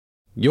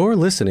You're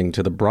listening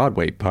to the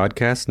Broadway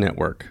Podcast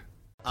Network.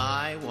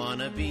 I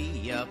wanna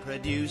be a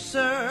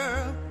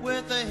producer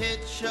with a hit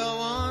show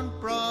on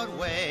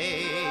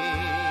Broadway.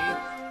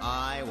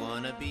 I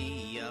wanna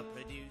be a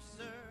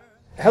producer.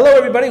 Hello,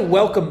 everybody.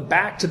 Welcome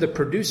back to the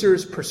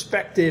Producer's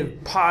Perspective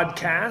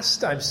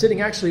podcast. I'm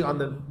sitting actually on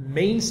the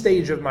main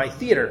stage of my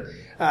theater,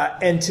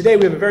 and today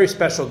we have a very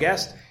special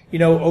guest. You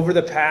know, over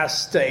the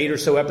past 8 or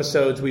so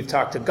episodes, we've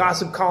talked to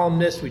gossip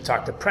columnists, we've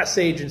talked to press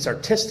agents,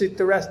 artistic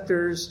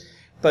directors.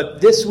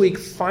 But this week,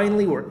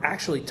 finally, we're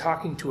actually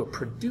talking to a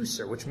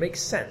producer, which makes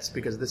sense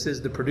because this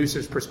is the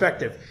producer's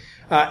perspective.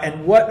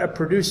 And what a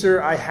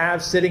producer I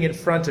have sitting in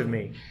front of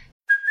me.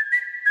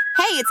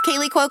 Hey, it's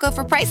Kaylee Cuoco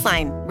for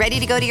Priceline. Ready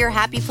to go to your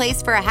happy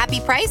place for a happy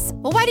price?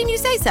 Well, why didn't you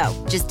say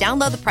so? Just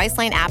download the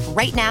Priceline app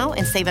right now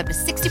and save up to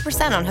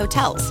 60% on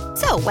hotels.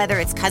 So whether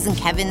it's Cousin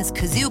Kevin's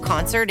Kazoo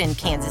Concert in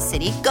Kansas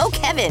City, go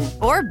Kevin,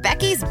 or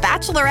Becky's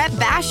Bachelorette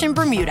Bash in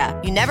Bermuda,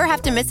 you never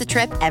have to miss a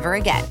trip ever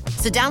again.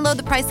 So download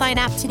the Priceline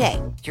app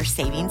today. Your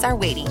savings are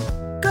waiting.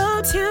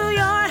 Go to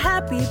your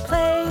happy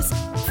place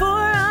for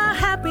a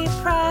happy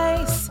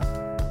price.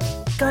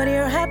 Go to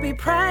your happy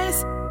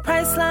price,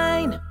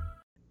 Priceline.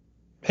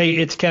 Hey,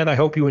 it's Ken. I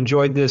hope you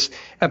enjoyed this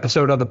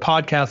episode of the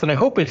podcast, and I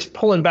hope it's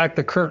pulling back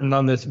the curtain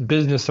on this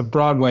business of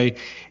Broadway.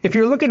 If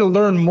you're looking to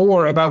learn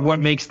more about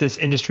what makes this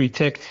industry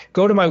tick,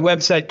 go to my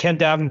website,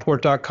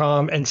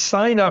 kendavenport.com, and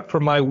sign up for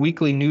my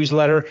weekly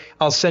newsletter.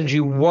 I'll send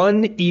you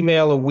one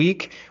email a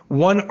week,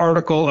 one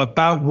article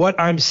about what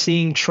I'm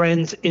seeing,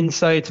 trends,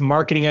 insights,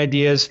 marketing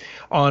ideas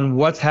on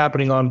what's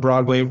happening on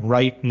Broadway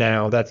right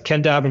now. That's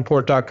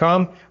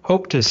kendavenport.com.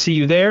 Hope to see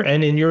you there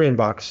and in your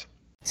inbox.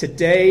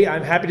 Today,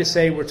 I'm happy to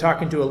say we're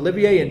talking to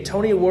Olivier and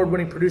Tony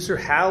Award-winning producer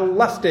Hal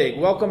Luftig.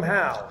 Welcome,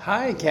 Hal.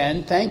 Hi,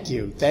 Ken. Thank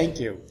you.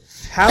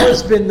 Hal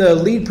has been the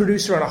lead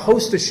producer on a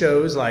host of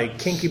shows like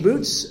Kinky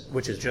Boots,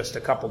 which is just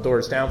a couple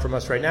doors down from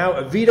us right now,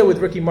 Evita with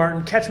Ricky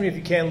Martin, Catch Me If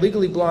You Can,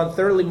 Legally Blonde,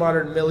 Thoroughly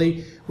Modern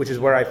Millie, which is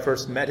where I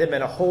first met him,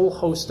 and a whole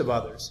host of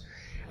others.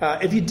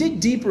 If you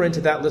dig deeper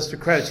into that list of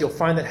credits, you'll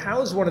find that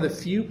Hal is one of the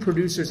few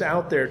producers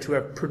out there to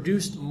have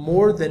produced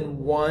more than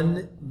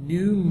one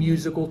new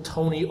musical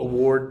Tony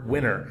Award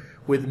winner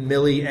with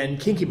Millie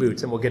and Kinky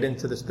Boots, and we'll get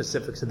into the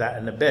specifics of that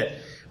in a bit.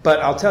 But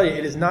I'll tell you,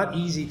 it is not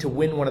easy to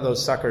win one of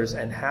those suckers,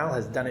 and Hal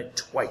has done it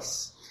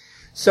twice.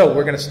 So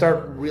we're going to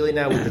start really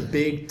now with the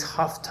big,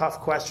 tough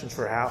questions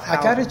for Hal. I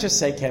got to just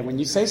say, Ken, when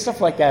you say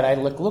stuff like that, I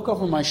look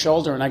over my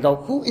shoulder and I go,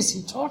 who is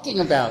he talking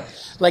about?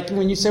 Like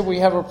when you said we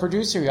have a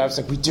producer here, I was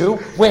like, we do?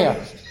 Where?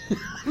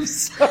 I'm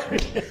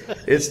sorry.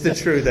 It's the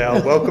truth,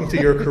 Hal. Welcome to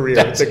your career.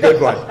 It's a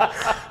good one.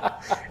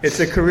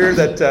 It's a career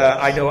that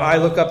I know I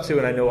look up to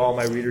and I know all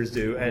my readers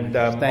do. And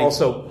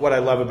also what I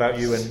love about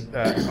you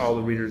and all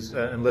the readers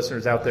and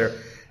listeners out there,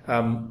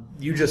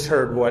 you just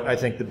heard what I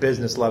think the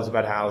business loves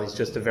about Hal. He's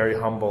just a very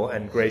humble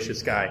and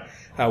gracious guy,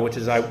 which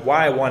is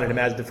why I wanted him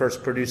as the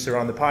first producer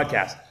on the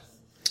podcast.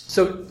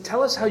 So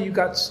tell us how you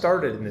got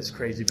started in this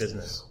crazy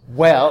business.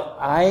 Well,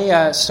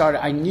 I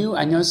started. I know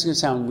this is going to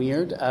sound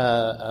weird,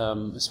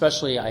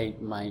 especially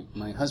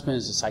my husband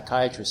is a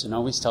psychiatrist and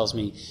always tells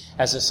me,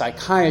 as a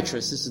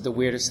psychiatrist, this is the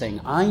weirdest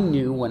thing. I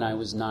knew when I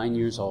was 9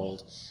 years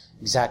old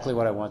exactly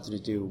what I wanted to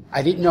do.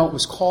 I didn't know it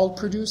was called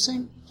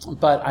producing,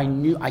 but I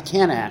knew I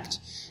can't act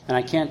and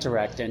I can't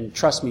direct, and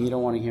trust me, you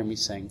don't want to hear me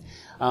sing.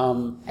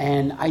 And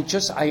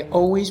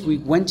we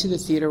went to the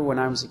theater when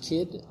I was a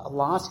kid a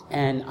lot,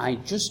 and I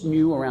just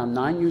knew around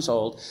 9 years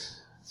old,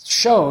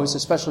 shows,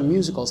 especially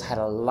musicals, had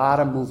a lot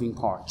of moving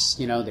parts.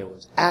 You know, there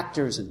was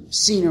actors and there was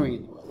scenery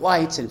and there were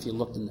lights, and if you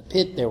looked in the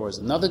pit, there was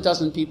another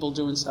dozen people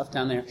doing stuff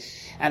down there.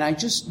 And I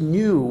just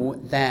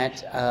knew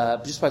that,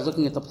 just by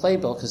looking at the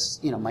playbill, because,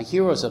 you know, my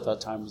heroes at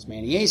that time was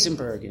Manny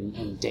Eisenberg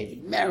and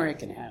David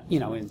Merrick and, you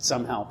know, and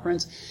some Hal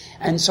Prince.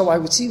 And so I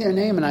would see their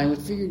name and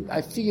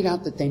I figured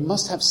out that they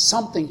must have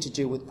something to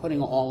do with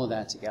putting all of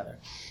that together.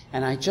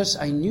 And I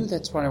knew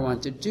that's what I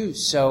wanted to do.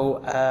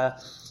 So,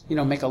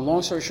 make a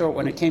long story short,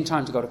 when it came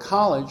time to go to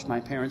college, my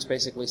parents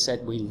basically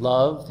said, we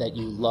love that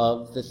you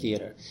love the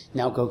theater.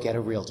 Now go get a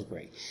real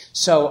degree.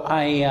 So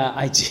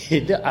I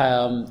did,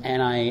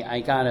 and I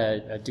got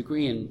a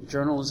degree in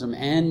journalism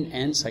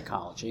and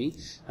psychology.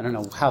 I don't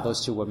know how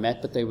those two were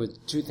met, but they were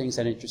two things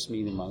that interest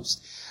me the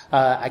most.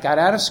 I got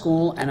out of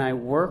school and I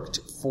worked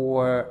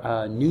for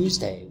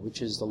Newsday,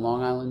 which is the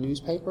Long Island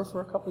newspaper,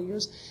 for a couple of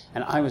years,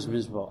 and I was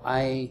miserable.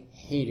 I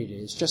hated it.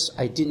 It's just,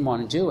 I didn't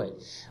want to do it.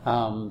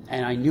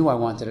 And I knew I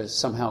wanted to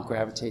somehow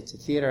gravitate to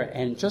theater.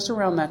 And just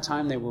around that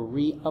time, they were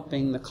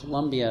re-upping the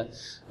Columbia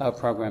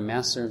program,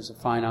 Masters of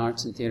Fine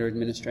Arts in Theater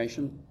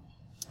Administration.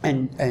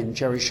 And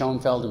Jerry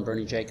Schoenfeld and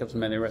Bernie Jacobs,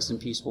 may they rest in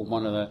peace, were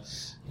one of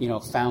the,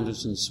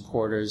 founders and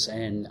supporters.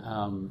 And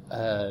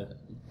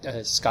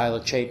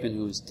Schuyler Chapin,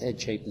 who was Ted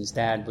Chapin's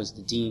dad, was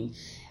the dean.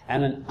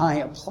 And then I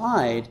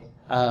applied,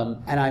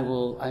 and I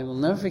will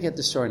never forget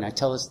the story. And I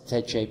tell this to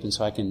Ted Chapin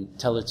so I can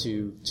tell it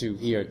to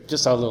here,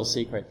 just our little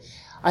secret.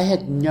 I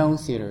had no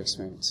theater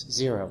experience,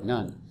 zero,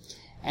 none.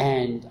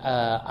 And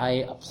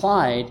I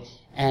applied,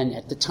 And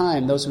at the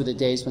time, those were the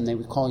days when they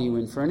would call you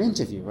in for an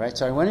interview, right?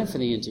 So I went in for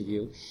the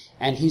interview,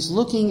 and he's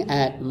looking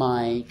at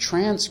my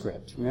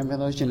transcript. Remember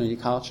those,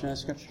 your college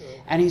transcript? Sure.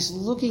 And he's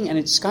looking,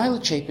 and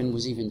Schuyler Chapin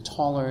was even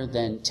taller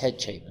than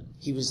Ted Chapin.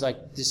 He was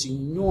like this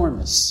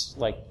enormous,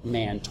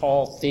 man,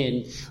 tall,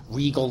 thin,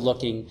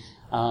 regal-looking.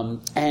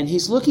 And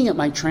he's looking at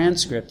my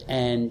transcript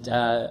and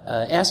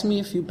asking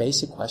me a few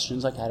basic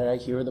questions, like how did I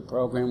hear of the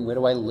program, where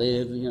do I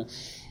live,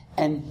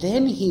 And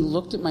then he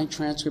looked at my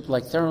transcript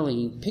thoroughly.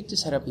 He picked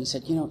his head up and he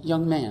said,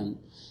 young man,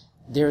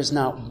 there is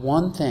not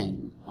one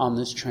thing on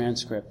this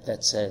transcript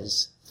that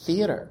says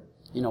theater.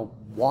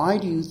 Why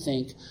do you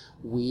think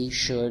we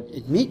should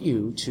admit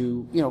you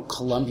to,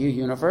 Columbia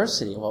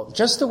University? Well,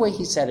 just the way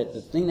he said it,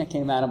 the thing that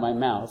came out of my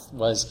mouth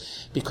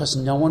was because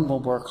no one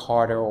will work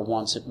harder or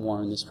wants it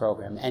more in this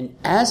program. And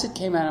as it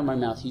came out of my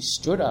mouth, he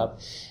stood up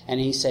and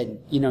he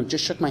said,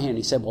 just shook my hand.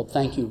 He said, well,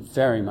 thank you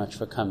very much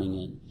for coming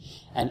in.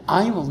 And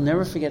I will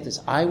never forget this.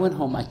 I went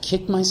home. I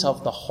kicked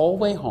myself the whole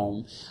way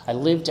home. I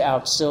lived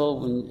out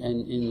still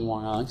in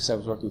Long Island because I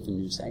was working for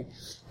Newsday.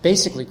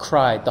 Basically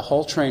cried the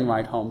whole train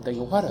ride home,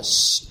 thinking, what a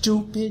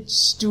stupid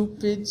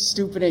day.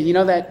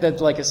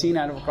 That's like a scene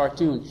out of a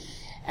cartoon.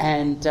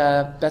 And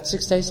about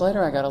 6 days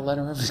later, I got a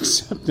letter of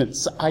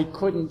acceptance. I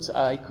couldn't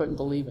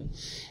believe it.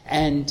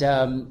 And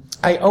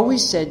I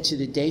always said to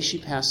the day she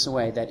passed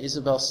away that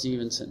Isabel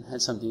Stevenson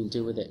had something to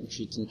do with it, and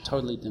she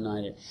totally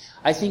denied it.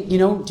 I think,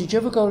 did you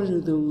ever go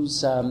to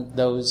those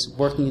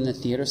working in the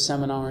theater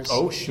seminars?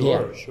 Oh,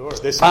 sure, yeah. sure.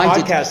 This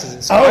podcast is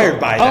inspired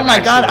by them. Oh,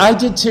 my God, I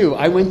did too.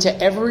 I went to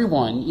every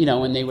one,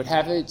 and they would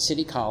have it at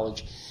City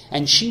College,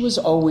 and she was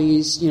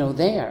always,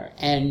 there.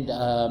 And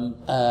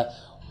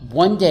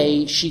one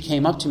day she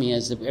came up to me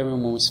as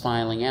everyone was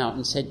filing out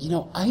and said,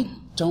 I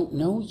don't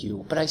know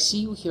you, but I see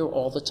you here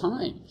all the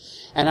time.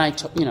 And I,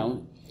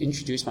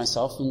 introduced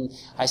myself and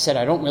I said,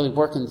 I don't really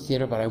work in the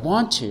theater, but I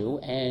want to.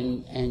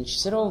 And she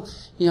said, oh,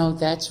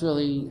 that's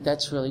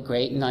really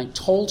great. And I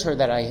told her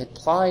that I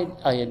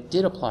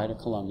did apply to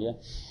Columbia.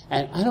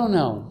 And I don't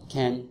know,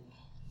 Ken,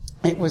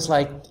 it was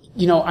I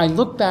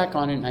look back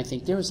on it and I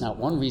think there is not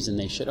one reason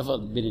they should have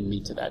admitted me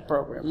to that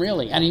program,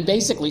 really. And he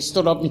basically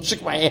stood up and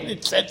shook my hand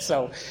and said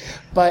so.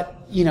 But,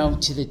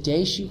 to the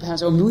day she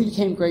passed, we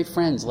became great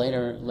friends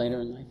later in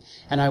life.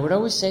 And I would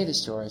always say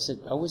this to her. I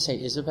always say,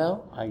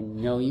 Isabel, I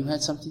know you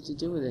had something to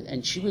do with it.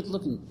 And she would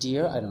look and,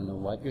 dear, I don't know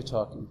what you're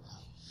talking about.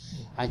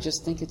 I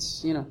just think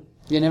it's, you're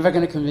never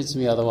going to convince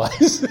me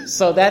otherwise.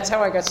 So that's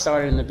how I got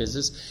started in the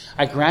business.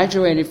 I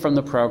graduated from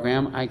the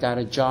program. I got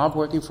a job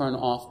working for an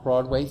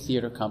off-Broadway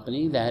theater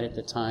company that at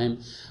the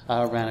time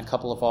ran a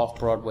couple of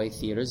off-Broadway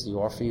theaters, the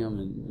Orpheum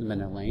and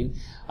Minute Lane.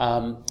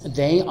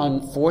 They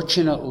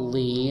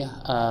unfortunately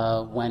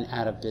went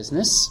out of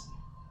business.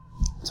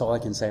 That's all I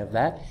can say of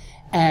that.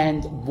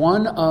 And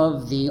one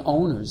of the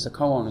owners, the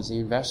co-owners, the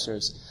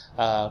investors,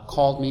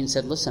 called me and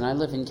said, listen, I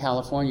live in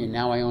California,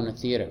 now I own a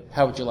theater.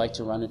 How would you like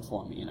to run it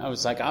for me? And I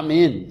was like, I'm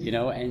in,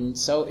 and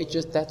so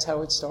that's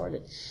how it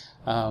started.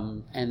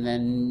 And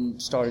then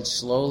started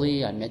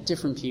slowly. I met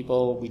different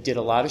people. We did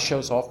a lot of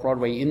shows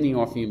off-Broadway in the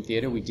Orpheum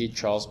Theater. We did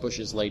Charles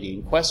Busch's Lady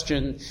in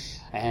Question,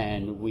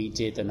 and we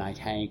did the night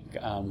Hank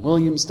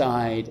Williams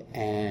died,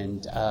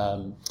 and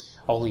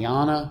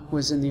Oleana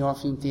was in the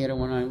Orpheum Theater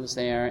when I was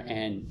there,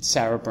 and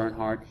Sarah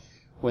Bernhardt,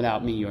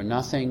 Without Me You're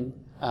Nothing.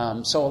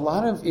 So a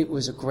lot of it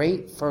was a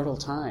great, fertile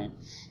time.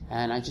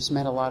 And I just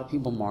met a lot of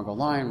people, Margot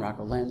Lyon,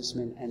 Rocco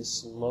Landisman, and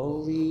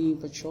slowly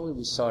but surely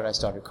I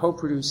started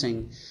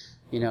co-producing,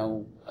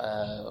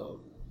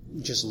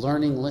 just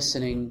learning,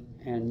 listening,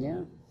 and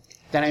yeah.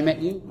 Then I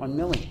met you on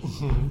Millie.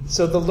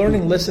 So the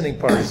learning, listening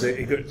part is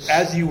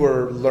as you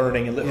were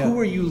learning, and who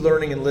were you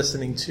learning and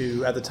listening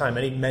to at the time?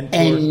 Any mentors?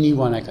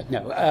 Anyone I could.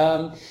 No.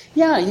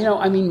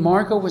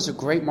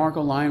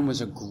 Margot Lyon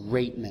was a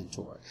great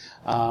mentor.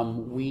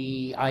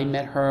 I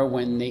met her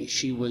when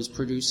she was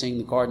producing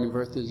The Garden of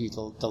Earthly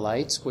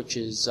Delights, which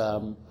is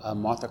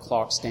Martha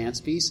Clark's dance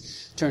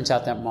piece. Turns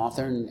out that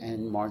Martha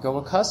and Margot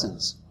are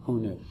cousins. Who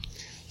knew?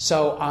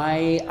 So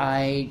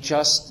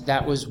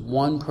that was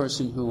one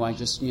person who I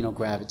just,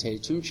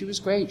 gravitated to, and she was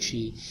great.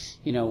 She,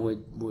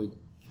 would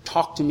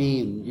talk to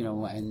me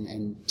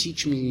and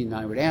teach me, and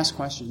I would ask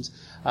questions.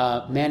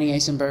 Manny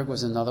Eisenberg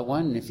was another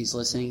one, and if he's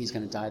listening, he's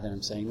going to die that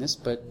I'm saying this,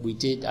 but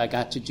I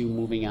got to do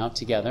Moving Out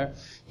together,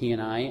 he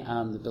and I,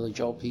 the Billy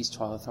Joel piece,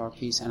 Twyla Tharp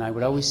piece, and I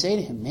would always say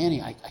to him,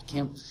 Manny, I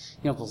can't,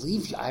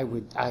 believe you. I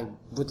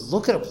would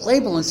look at a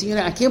playbill and see,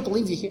 I can't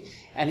believe you're here.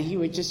 And he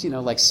would just,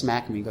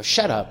 smack me, go,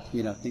 shut up,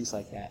 things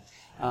like that.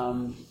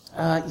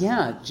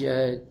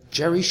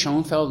 Jerry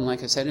Schoenfeld, and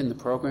like I said in the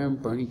program,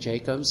 Bernie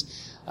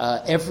Jacobs.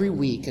 Every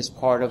week, as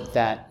part of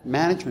that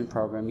management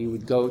program, you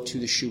would go to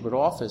the Schubert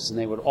office, and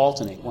they would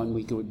alternate. 1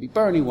 week it would be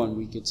Bernie, 1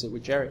 week it'd sit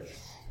with Jerry.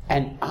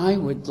 And I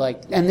would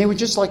and they would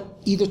just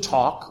either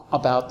talk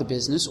about the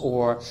business,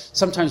 or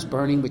sometimes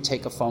Bernie would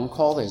take a phone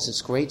call. There's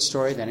this great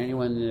story that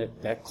anyone in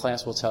that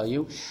class will tell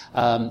you.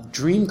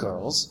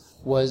 Dreamgirls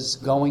was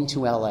going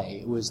to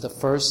LA. It was the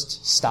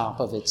first stop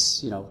of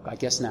its,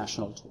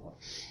 national tour.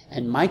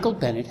 And Michael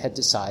Bennett had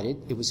decided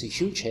it was a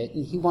huge hit,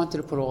 and he wanted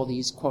to put all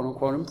these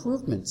quote-unquote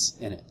improvements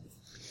in it.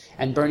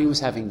 And Bernie was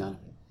having none of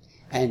it.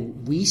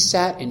 And we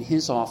sat in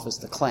his office,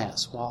 the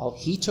class, while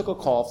he took a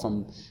call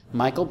from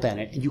Michael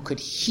Bennett, and you could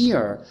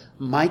hear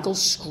Michael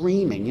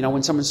screaming. You know,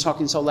 when someone's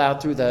talking so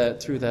loud through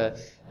the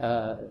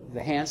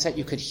handset,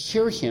 you could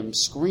hear him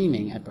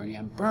screaming at Bernie.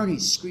 And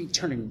Bernie's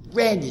turning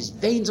red, his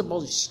veins are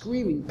bulging,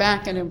 screaming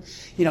back at him.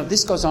 You know,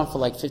 this goes on for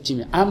like 15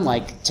 minutes. I'm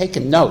like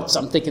taking notes.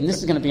 I'm thinking this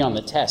is going to be on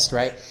the test,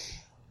 right?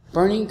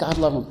 Bernie, God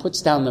love him,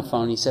 puts down the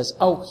phone. He says,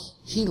 "Oh,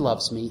 he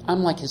loves me.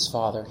 I'm like his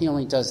father. He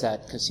only does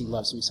that because he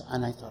loves me." So,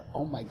 and I thought,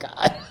 "Oh my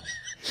God."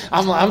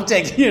 I'm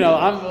taking, you know,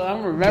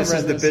 I'm remembering this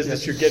is the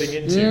business you're getting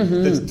into,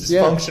 this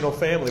dysfunctional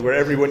family where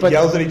everyone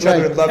yells at each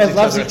other and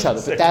loves each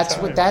other.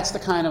 But that's the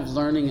kind of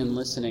learning and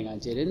listening I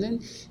did. And then,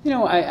 you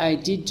know, I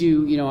did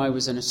do, you know, I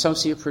was an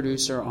associate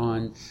producer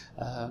on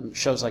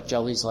shows like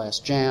Jelly's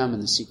Last Jam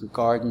and The Secret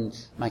Garden,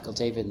 Michael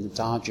David and the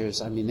Dodgers.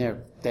 I mean,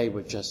 they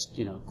were just,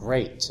 you know,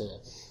 great to,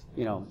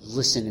 you know,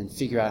 listen and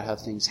figure out how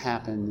things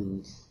happen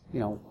and, you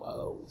know,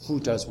 who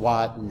does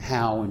what and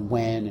how and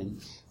when,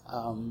 and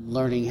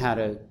learning how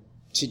to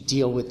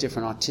deal with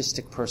different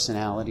autistic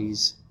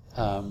personalities,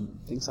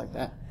 things like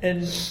that.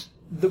 And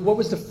what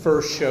was the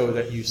first show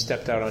that you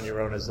stepped out on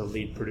your own as the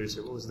lead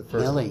producer? What was the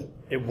first? Millie.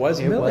 It was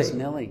Millie. It was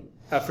Millie.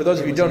 For those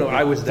of you who don't know,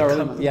 I was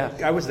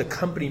I was the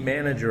company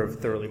manager of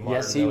Thoroughly Modern.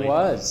 Yes, he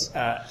was.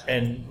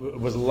 And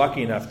was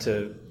lucky enough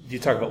to. You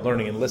talk about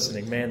learning and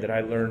listening. Man, did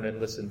I learn and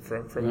listen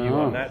from you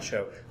on that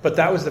show. But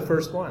that was the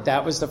first one.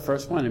 That was the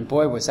first one. And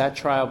boy, was that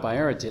trial by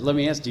error. Let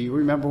me ask, do you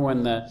remember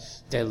when the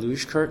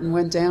deluge curtain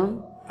went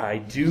down? I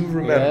do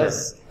remember.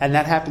 Yes. And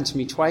that happened to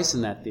me twice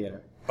in that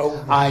theater.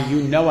 Oh.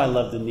 You know I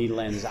love the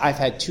Needlanders. I've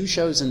had 2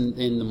 shows in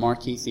the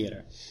Marquee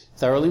Theater.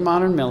 Thoroughly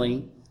Modern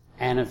Millie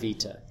and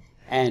Evita.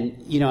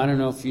 And, you know, I don't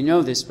know if you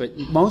know this, but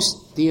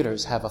most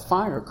theaters have a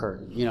fire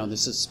curtain. You know,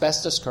 this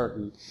asbestos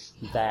curtain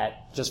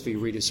that, just for you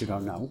readers who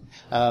don't know,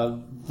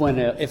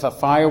 if a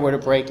fire were to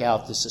break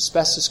out, this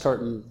asbestos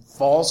curtain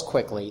falls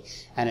quickly,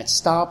 and it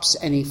stops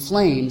any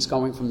flames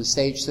going from the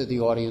stage to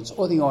the audience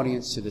or the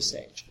audience to the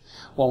stage.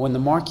 Well, when the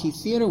Marquee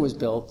Theater was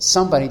built,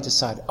 somebody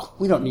decided,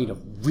 we don't need a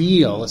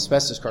real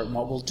asbestos curtain.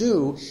 What we'll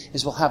do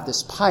is we'll have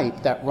this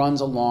pipe that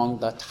runs along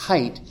the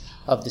height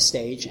of the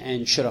stage,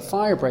 and should a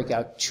fire break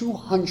out,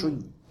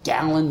 200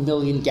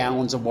 million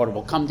gallons of water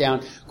will come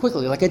down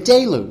quickly, like a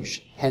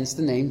deluge, hence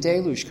the name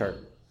deluge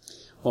curtain.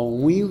 Well,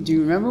 do you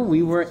remember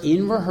we were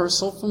in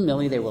rehearsal for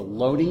Millie, they were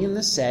loading in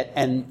the set,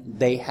 and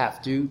they have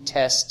to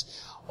test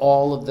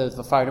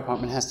the fire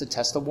department has to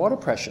test the water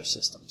pressure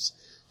systems.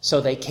 So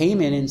they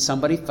came in and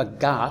somebody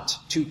forgot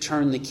to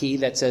turn the key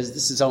that says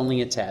this is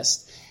only a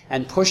test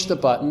and pushed the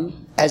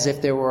button as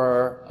if there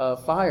were a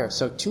fire.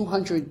 So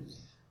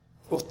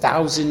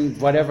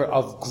 200,000 whatever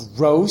of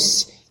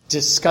gross,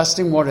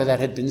 disgusting water that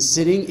had been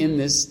sitting in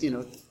this, you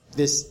know,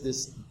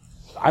 this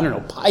I don't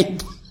know,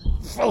 pipe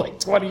for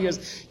like 20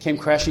 years came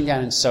crashing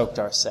down and soaked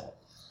our set.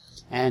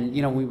 And,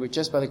 you know, we were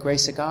just by the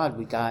grace of God,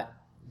 we got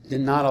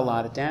not a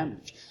lot of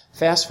damage.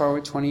 Fast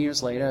forward 20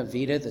 years later,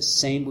 Evita, the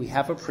same, we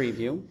have a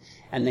preview.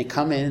 And they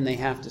come in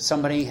and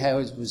somebody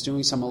was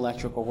doing some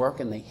electrical work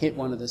and they hit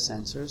one of the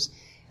sensors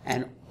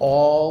and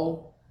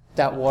all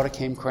that water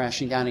came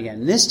crashing down again.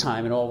 And this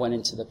time it all went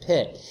into the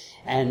pit.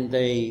 And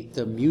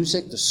the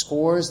music, the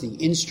scores, the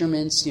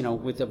instruments, you know,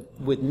 with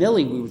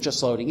Millie we were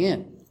just loading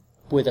in.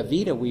 With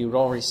Evita we had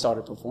already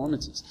started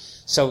performances.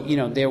 So, you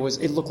know,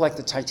 it looked like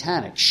the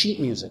Titanic. Sheet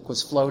music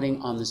was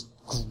floating on this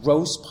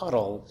gross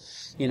puddle,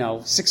 you know,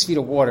 6 feet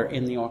of water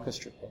in the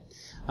orchestra pit.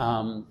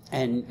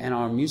 And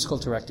our musical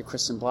director,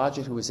 Kristen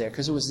Blodgett, who was there,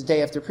 because it was the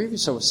day after preview,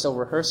 so it was still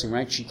rehearsing,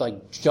 right? She,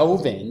 like,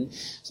 dove in,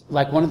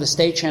 like one of the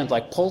stagehands,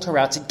 like, pulled her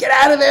out, said, "Get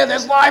out of there,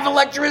 there's live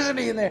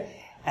electricity in there."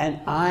 And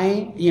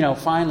you know,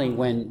 finally,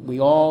 when we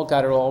all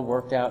got it all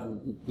worked out,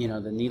 and, you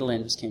know, the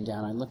Needlanders came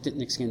down, I looked at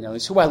Nick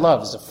Scandelis, who I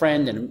love as a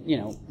friend and, you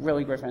know,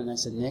 really great friend, and I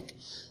said, "Nick,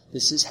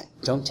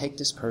 don't take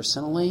this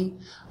personally.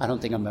 I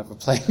don't think I'm ever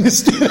playing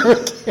this theater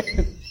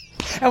again."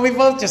 And we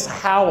both just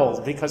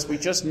howled because we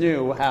just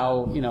knew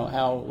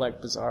how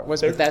like bizarre it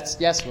was. But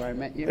that's, where I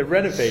met you. They're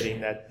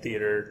renovating that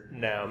theater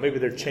now. Maybe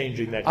they're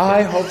changing that.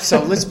 I hope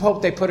so. Let's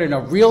hope they put in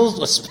a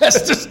real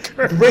asbestos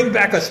curtain. Bring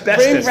back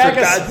asbestos. Bring back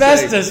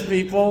asbestos,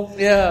 people.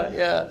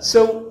 Yeah.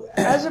 So,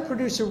 as a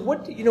producer,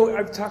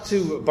 I've talked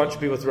to a bunch of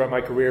people throughout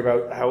my career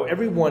about how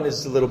everyone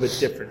is a little bit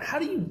different. How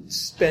do you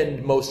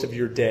spend most of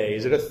your day?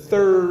 Is it a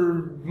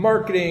third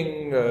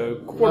marketing, a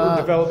quarter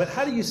development?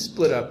 How do you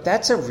split up?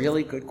 That's a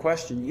really good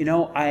question. You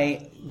know,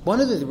 one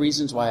of the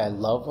reasons why I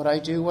love what I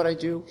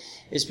do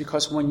is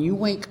because when you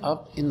wake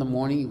up in the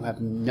morning, you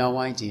have no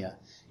idea.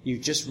 You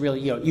just really,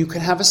 you know, you can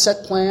have a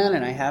set plan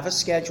and I have a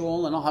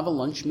schedule and I'll have a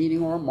lunch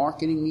meeting or a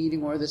marketing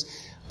meeting or this.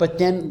 But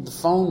then the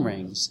phone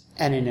rings,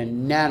 and in a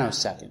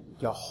nanosecond,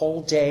 your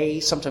whole day,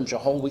 sometimes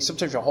your whole week,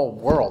 sometimes your whole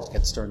world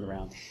gets turned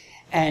around.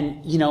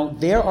 And, you know,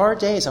 there are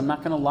days, I'm not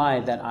going to lie,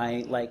 that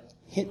I, like,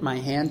 hit my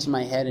hand to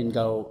my head and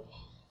go,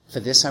 for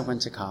this I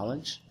went to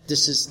college?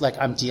 This is, like,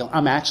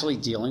 I'm actually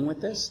dealing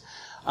with this?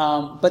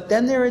 But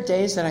then there are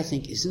days that I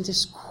think, isn't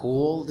this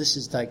cool? This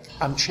is like,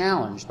 I'm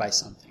challenged by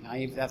something.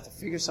 I have to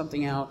figure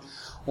something out,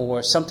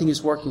 or something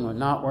is working or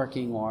not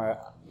working, or,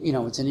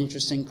 it's an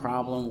interesting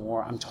problem,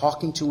 or I'm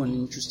talking to an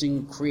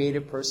interesting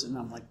creative person.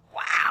 I'm like,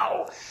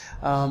 wow.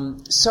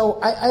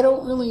 So I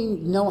don't really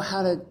know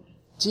how to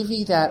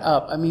divvy that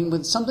up. I mean,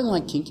 with something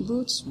like Kinky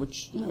Boots,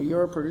 which,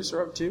 you're a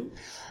producer of too,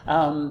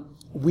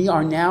 we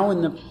are now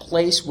in the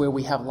place where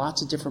we have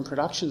lots of different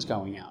productions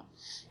going out.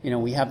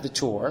 We have the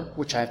tour,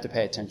 which I have to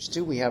pay attention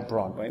to. We have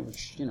Broadway,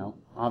 which,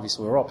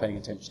 obviously we're all paying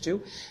attention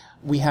to.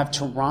 We have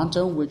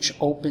Toronto, which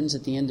opens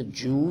at the end of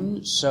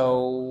June.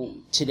 So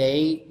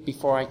today,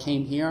 before I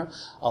came here,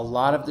 a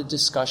lot of the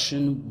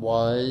discussion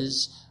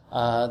was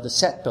the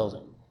set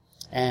building.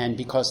 And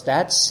because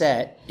that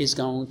set is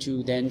going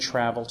to then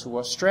travel to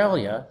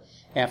Australia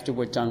after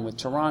we're done with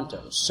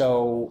Toronto.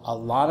 So a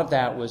lot of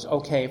that was,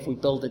 okay, if we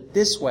build it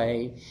this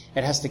way,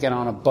 it has to get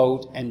on a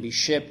boat and be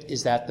shipped.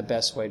 Is that the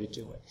best way to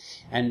do it?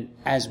 And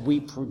as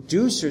we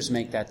producers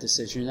make that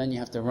decision, then you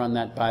have to run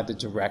that by the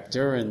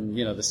director and,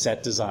 the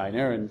set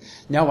designer. And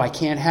no, I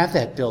can't have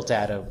that built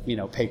out of,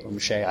 paper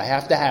mache. I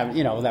have to have,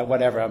 that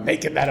whatever. I'm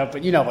making that up,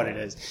 but you know what it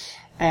is.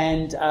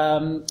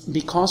 And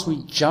because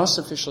we just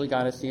officially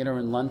got a theater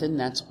in London,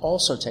 that's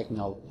also taking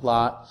a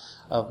lot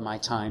of my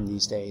time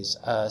these days,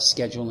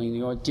 scheduling the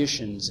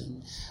auditions.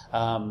 And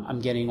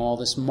I'm getting all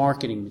this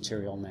marketing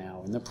material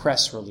now and the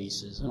press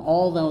releases and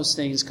all those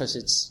things because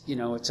it's,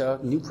 it's a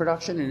new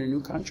production in a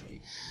new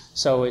country.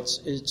 So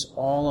it's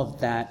all of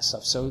that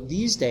stuff. So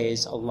these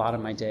days, a lot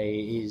of my day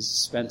is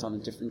spent on the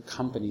different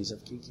companies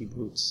of Kinky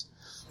Boots.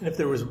 And if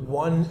there was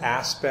one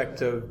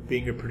aspect of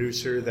being a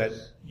producer that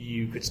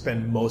you could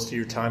spend most of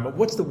your time on,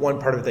 what's the one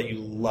part of it that you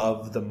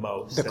love the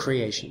most? The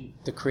creation,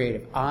 the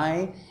creative.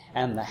 I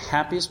am the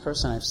happiest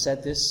person, I've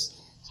said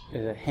this,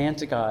 hand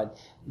to God,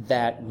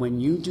 that when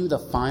you do the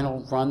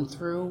final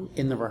run-through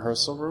in the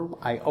rehearsal room,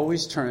 I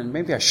always turn,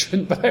 maybe I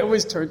shouldn't, but I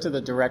always turn to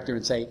the director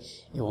and say,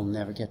 it will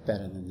never get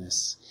better than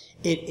this.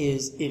 It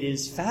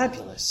is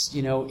fabulous.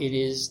 It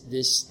is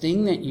this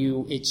thing that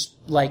it's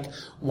like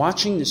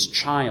watching this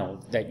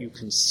child that you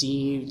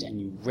conceived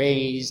and you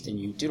raised and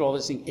you did all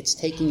this thing. It's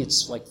taking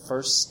its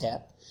first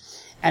step.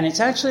 And it's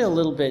actually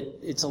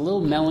it's a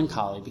little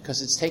melancholy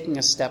because it's taking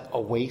a step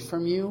away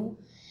from you.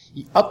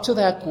 Up to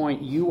that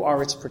point, you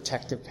are its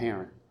protective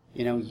parent.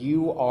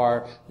 You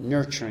are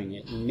nurturing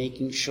it and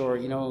making sure,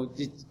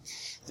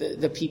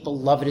 the people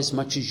love it as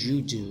much as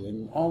you do,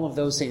 and all of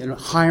those things, and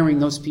hiring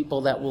those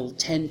people that will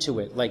tend to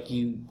it like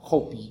you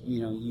hope,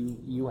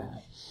 you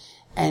have.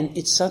 And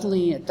it's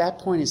suddenly, at that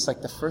point, it's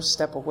like the first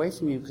step away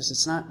from you because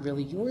it's not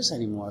really yours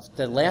anymore.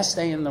 The last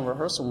day in the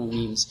rehearsal room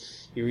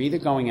means you're either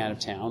going out of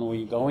town or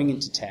you're going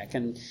into tech,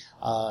 and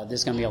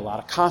there's going to be a lot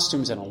of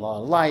costumes and a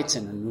lot of lights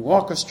and a new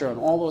orchestra and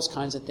all those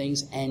kinds of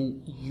things,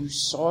 and you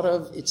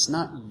it's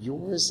not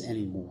yours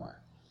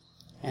anymore.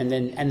 And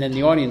then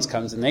the audience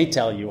comes and they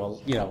tell you,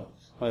 well,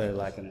 whether they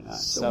like it or not.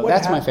 So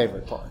that's my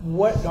favorite part.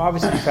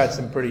 Obviously you've had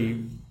some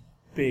pretty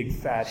big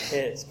fat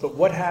hits, but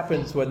what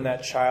happens when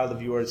that child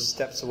of yours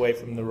steps away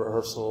from the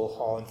rehearsal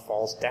hall and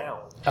falls down?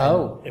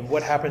 And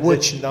what happens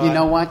if not? You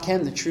know what,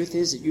 Ken? The truth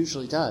is it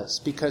usually does,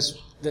 because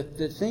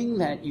the thing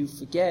that you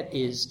forget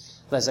is,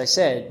 as I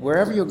said,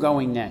 wherever you're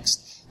going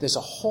next, there's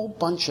a whole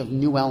bunch of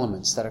new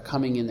elements that are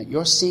coming in that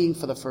you're seeing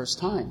for the first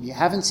time. You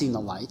haven't seen the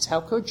lights.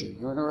 How could you?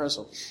 You're in a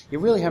rehearsal. You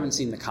really haven't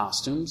seen the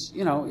costumes.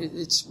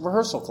 It's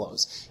rehearsal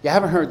clothes. You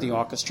haven't heard the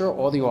orchestra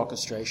or the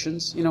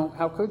orchestrations.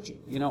 How could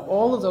you?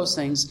 All of those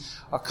things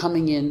are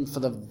coming in for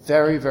the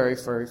very, very,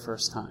 very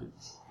first time.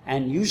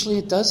 And usually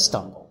it does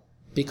stumble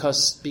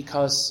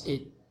because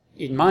it,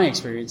 in my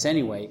experience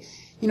anyway,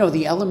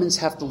 the elements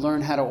have to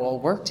learn how to all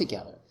work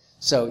together.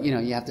 So,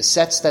 you have the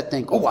sets that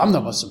think, oh, I'm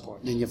the most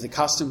important. And you have the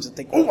costumes that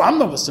think, oh, I'm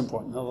the most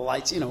important. And the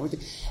lights,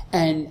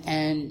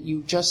 and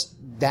you just,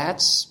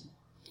 that's,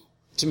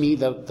 to me,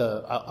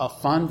 a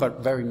fun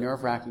but very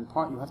nerve-wracking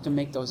part. You have to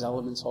make those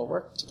elements all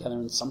work together.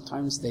 And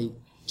sometimes they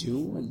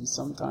do and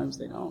sometimes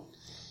they don't.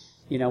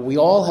 We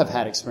all have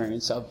had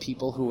experience of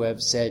people who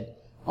have said,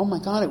 oh my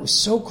God, it was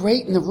so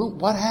great in the room.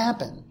 What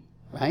happened?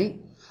 Right?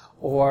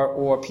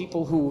 Or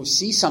people who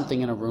see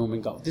something in a room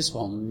and go, this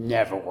will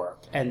never work.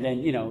 And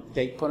then,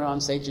 they put it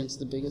on stage and it's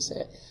the biggest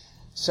hit.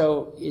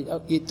 So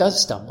it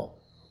does stumble.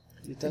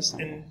 It does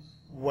stumble. And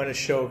when a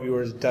show of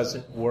yours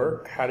doesn't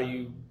work, how do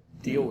you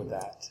deal with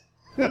that?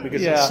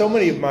 Because so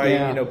many of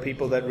my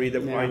people that read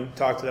that I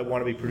talk to that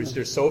want to be producers,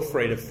 they're so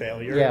afraid of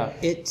failure. Yeah,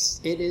 it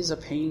is a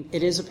pain.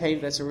 It is a pain.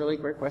 That's a really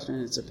great question,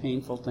 and it's a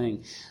painful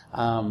thing.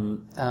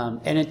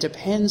 And it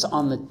depends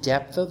on the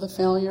depth of the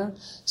failure.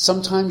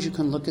 Sometimes you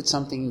can look at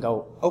something and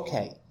go,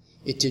 okay,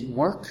 it didn't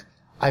work.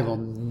 I will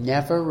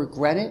never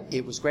regret it.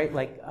 It was great.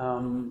 Like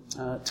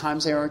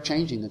Times They Are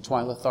Changing, the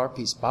Twyla Tharp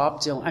piece. Bob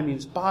Dylan. It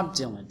was Bob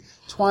Dylan,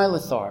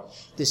 Twyla Tharp,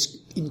 this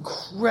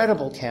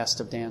incredible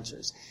cast of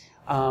dancers.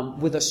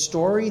 With a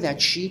story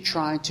that she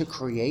tried to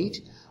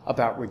create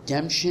about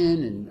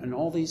redemption and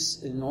all these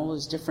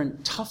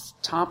different tough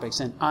topics,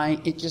 and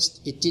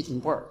it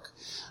didn't work.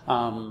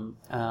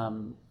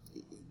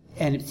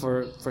 and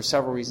for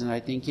several reasons, I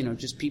think,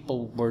 just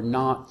people were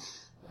not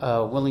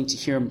willing to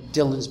hear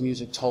Dylan's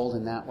music told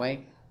in that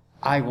way.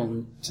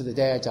 To the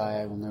day I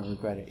die, I will never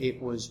regret it.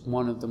 It was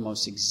one of the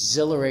most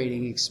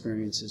exhilarating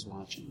experiences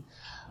watching.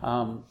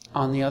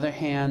 On the other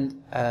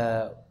hand,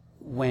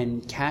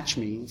 when Catch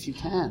Me If You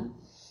Can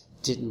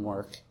didn't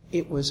work,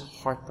 it was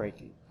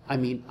heartbreaking. I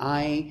mean,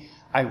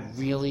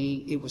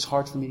 it was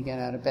hard for me to get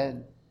out of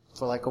bed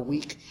for like a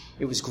week.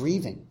 It was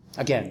grieving.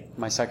 Again,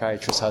 my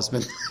psychiatrist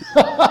husband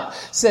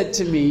said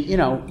to me,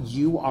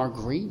 you are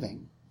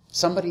grieving.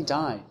 Somebody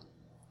died.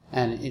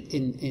 And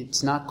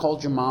it's not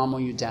called your mom or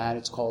your dad.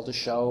 It's called a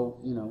show,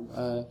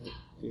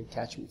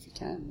 Catch Me If You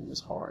Can. It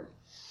was hard.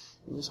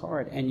 It was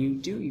hard. And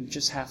you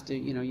just have to,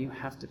 you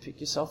have to pick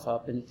yourself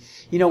up. And,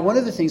 one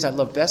of the things I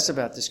love best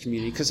about this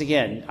community, because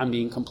again, I'm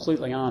being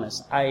completely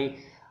honest,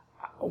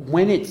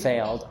 when it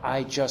failed,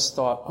 I just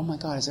thought, oh my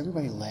God, is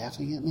everybody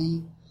laughing at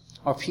me?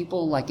 Are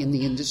people like in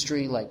the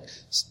industry, like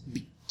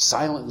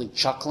silently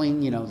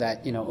chuckling,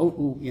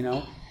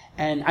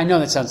 And I know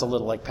that sounds a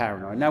little like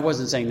paranoid, and I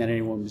wasn't saying that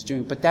anyone was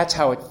doing it, but that's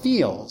how it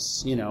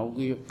feels,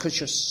 because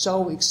you're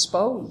so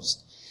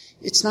exposed.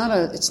 It's not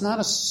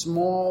a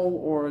small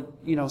or,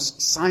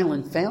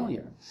 silent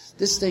failure.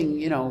 This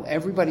thing,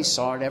 everybody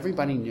saw it,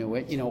 everybody knew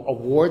it,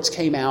 awards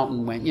came out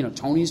and went,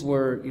 Tonys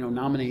were,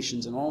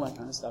 nominations and all that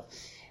kind of stuff.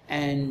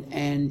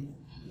 And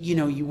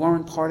you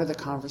weren't part of the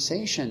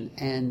conversation.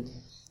 And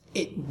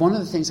one of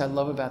the things I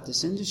love about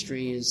this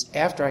industry is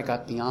after I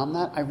got beyond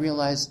that, I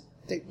realized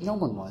that no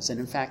one was. And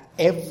in fact,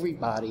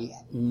 everybody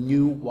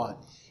knew what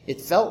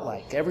it felt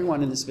like.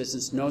 Everyone in this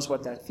business knows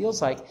what that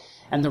feels like.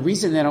 And the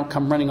reason they don't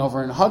come running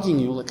over and hugging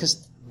you is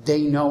because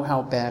they know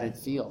how bad it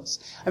feels.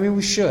 I mean,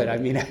 we should. I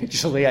mean,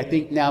 actually, I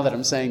think now that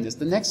I'm saying this,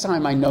 the next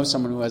time I know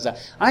someone who has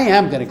I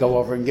am going to go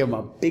over and give them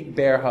a big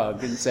bear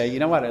hug and say, you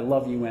know what, I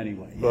love you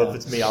anyway. Well, if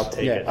it's me, I'll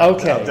take it.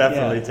 Okay. I'll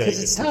definitely take it.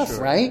 Because it's tough,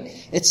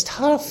 right? It's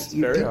tough.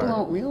 People hard.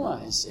 don't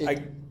realize.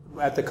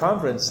 At the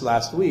conference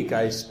last week,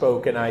 I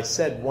spoke and I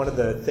said one of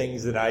the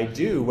things that I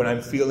do when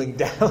I'm feeling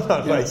down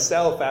on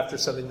myself after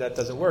something that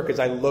doesn't work is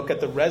I look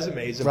at the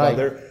resumes of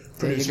other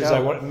producers.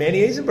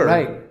 Manny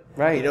Eisenberg.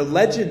 Right.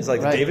 Legends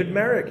like David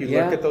Merrick. You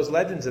look at those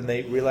legends and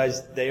they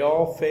realize they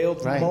all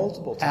failed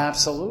multiple times.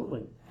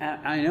 Absolutely.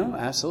 I know.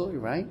 Absolutely.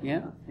 Right.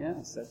 Yeah.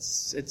 Yes.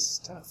 It's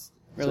tough.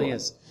 Really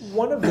is.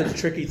 One of the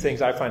tricky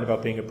things I find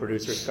about being a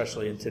producer,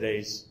 especially in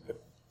today's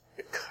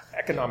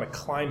economic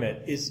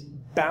climate, is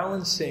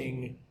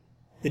balancing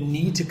the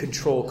need to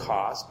control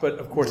costs, but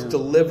of course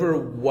deliver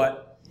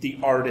what the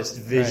artist's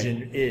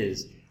vision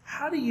is.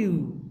 How do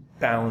you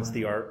balance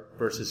the art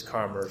versus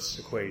commerce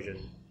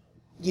equation?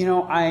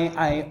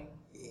 I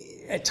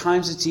at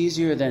times it's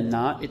easier than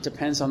not. It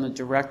depends on the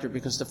director,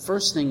 because the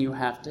first thing you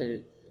have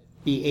to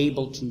be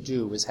able to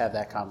do is have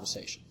that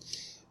conversation.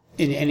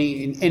 In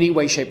any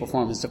way, shape, or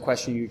form is the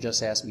question you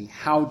just asked me.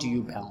 How do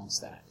you balance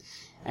that?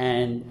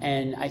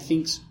 And I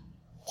think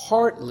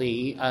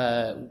partly,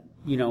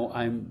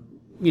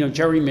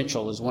 Jerry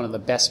Mitchell is one of the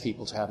best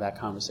people to have that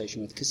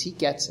conversation with, because he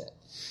gets it.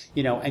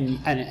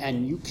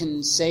 And you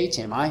can say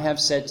to him, I have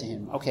said to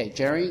him, okay,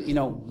 Jerry,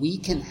 we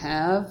can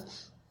have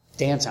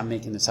I'm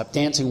making this up,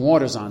 Dancing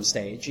Waters on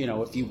stage,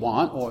 if you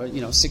want, or,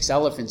 Six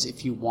Elephants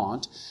if you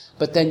want.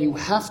 But then you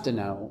have to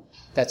know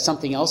that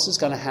something else is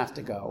going to have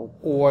to go,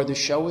 or the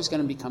show is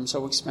going to become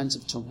so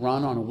expensive to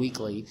run on a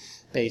weekly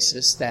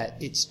basis that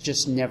it's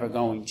just never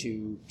going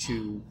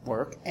to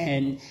work.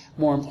 And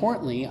more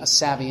importantly, a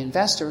savvy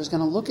investor is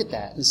going to look at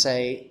that and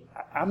say,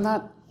 I'm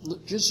not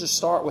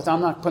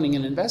putting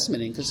an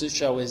investment in because this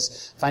show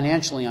is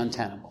financially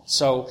untenable.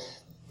 So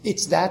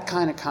it's that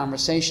kind of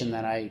conversation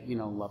that I,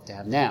 love to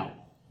have. Now,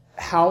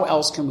 how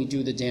else can we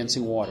do the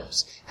Dancing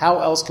Waters?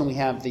 How else can we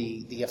have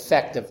the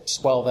effect of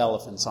 12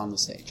 elephants on the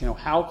stage?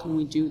 How can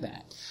we do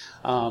that?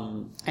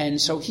 And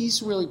so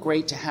he's really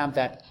great to have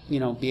that,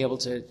 be able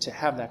to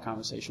have that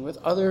conversation with.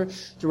 Other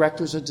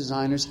directors or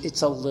designers,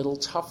 it's a little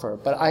tougher.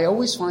 But I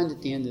always find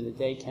at the end of the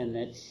day, Ken,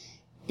 that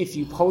if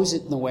you pose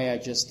it in the way I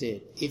just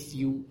did, if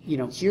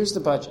here's the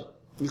budget.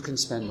 You can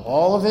spend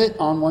all of it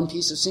on one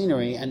piece of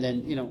scenery and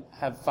then,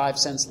 have 5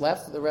 cents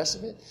left for the rest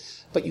of it.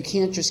 But you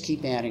can't just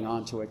keep adding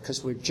on to it,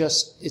 because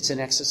it's an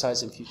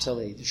exercise in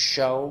futility. The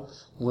show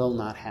will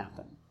not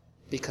happen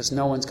because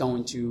no one's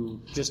going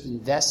to just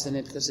invest in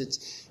it, because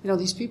it's,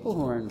 these people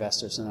who are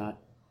investors are not,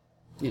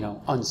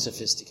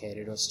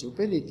 unsophisticated or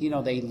stupid.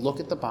 They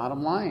look at the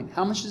bottom line.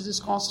 How much does this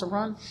cost to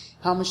run?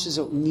 How much does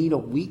it need a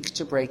week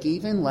to break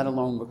even, let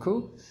alone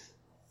recoup?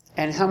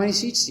 And how many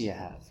seats do you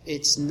have?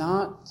 It's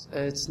not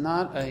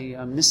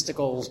a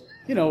mystical,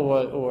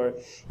 or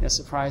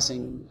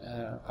surprising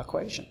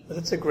equation.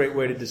 That's a great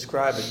way to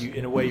describe it.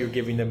 In a way, you're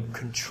giving them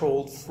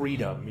controlled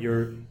freedom.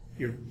 You're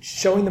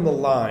showing them a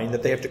line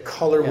that they have to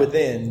color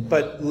within,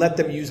 but let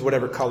them use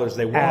whatever colors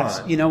they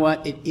want. You know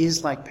what? It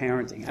is like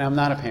parenting. And I'm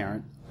not a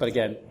parent, but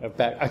again,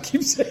 I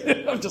keep saying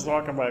it. I'm just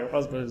walking by my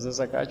husband who's a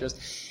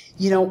psychiatrist.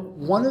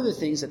 One of the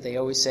things that they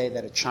always say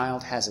that a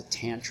child has a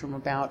tantrum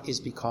about is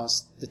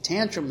because the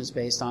tantrum is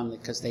based on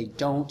because they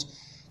don't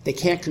they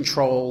can't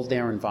control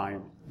their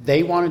environment.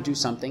 They want to do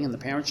something, and the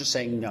parents are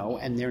saying no,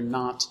 and they're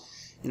not,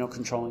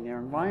 controlling their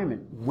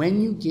environment. When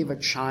you give a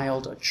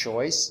child a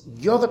choice,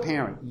 you're the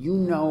parent. You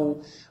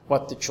know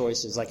what the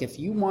choice is. Like if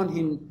you want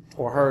him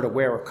or her to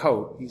wear a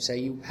coat, you say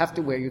you have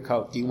to wear your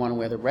coat. Do you want to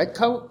wear the red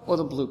coat or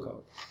the blue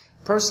coat?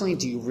 Personally,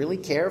 do you really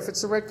care if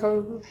it's the red coat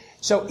or blue?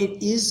 So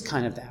it is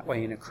kind of that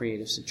way in a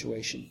creative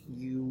situation.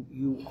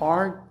 You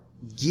are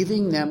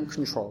giving them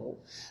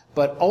control,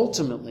 but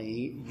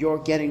ultimately you're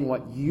getting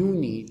what you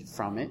need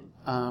from it,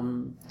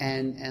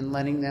 and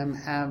letting them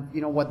have,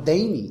 what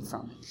they need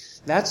from it.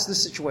 That's the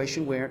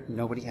situation where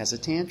nobody has a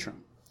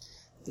tantrum.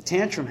 The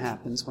tantrum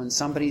happens when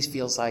somebody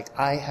feels like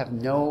I have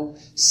no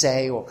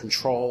say or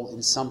control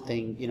in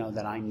something,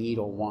 that I need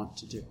or want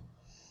to do.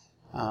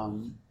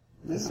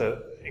 That's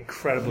an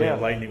incredibly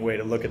enlightening way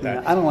to look at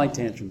that. I don't like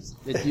tantrums.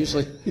 It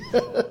usually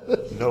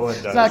no one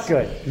does. It's not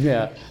good.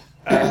 Yeah.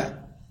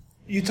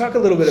 You talk a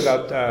little bit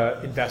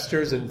about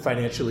investors and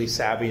financially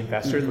savvy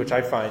investors, which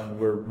I find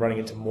we're running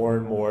into more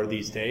and more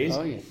these days.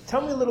 Oh, yeah. Tell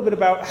me a little bit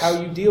about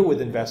how you deal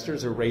with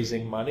investors or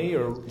raising money,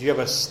 or do you have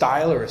a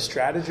style or a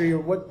strategy, or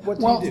what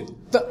do you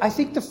do? I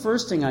think the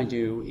first thing I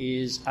do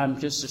is I'm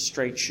just a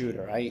straight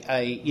shooter. I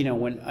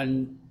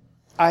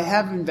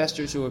have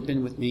investors who have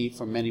been with me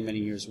for many, many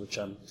years, which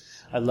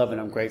I love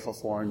and I'm grateful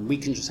for, and we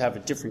can just have a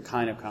different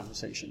kind of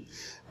conversation.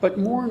 But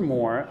more and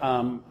more,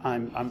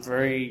 I'm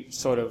very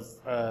sort of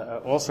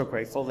also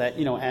grateful that,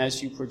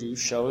 as you produce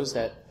shows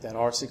that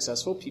are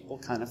successful, people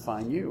kind of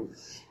find you.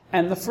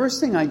 And the first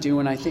thing I do,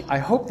 and I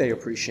hope they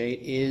appreciate,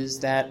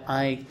 is that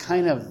I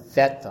kind of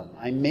vet them.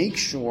 I make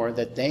sure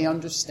that they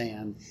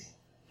understand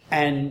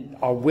and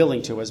are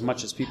willing to, as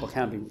much as people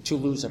can be, to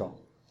lose it all.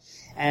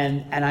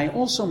 And I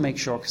also make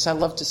sure, because I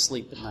love to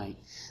sleep at night,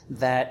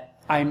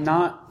 that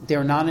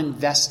they're not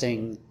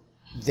investing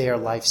their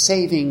life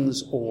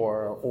savings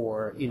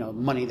or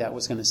money that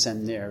was going to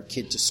send their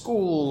kid to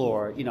school,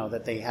 or,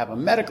 that they have a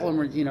medical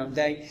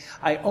emergency,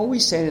 I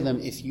always say to them,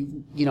 if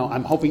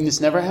I'm hoping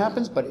this never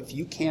happens, but if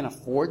you can't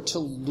afford to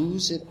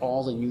lose it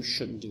all, then you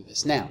shouldn't do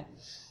this. Now,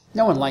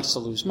 no one likes to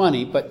lose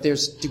money, but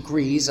there's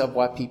degrees of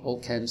what people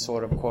can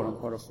sort of quote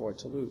unquote afford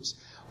to lose.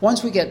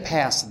 Once we get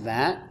past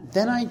that,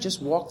 then I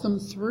just walk them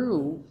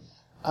through,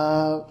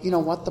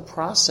 what the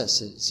process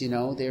is.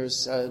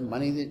 There's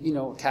money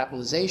that,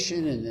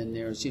 capitalization, and then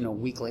there's,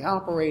 weekly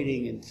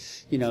operating, and,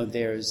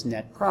 there's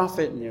net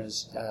profit, and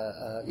there's,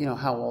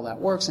 how all that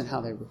works and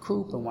how they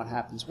recoup and what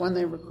happens when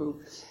they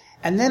recoup.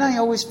 And then I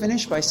always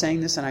finish by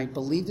saying this, and I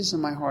believe this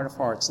in my heart of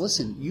hearts.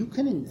 Listen, you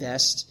can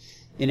invest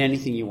in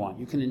anything you want.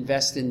 You can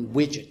invest in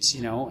widgets,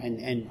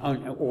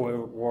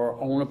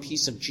 or own a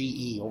piece of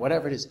GE or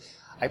whatever it is.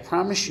 I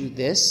promise you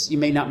this, you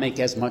may not make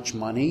as much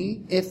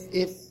money if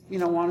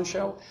on a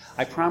show.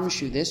 I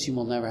promise you this, you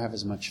will never have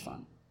as much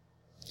fun.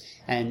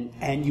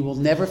 And you will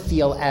never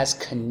feel as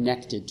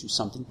connected to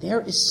something.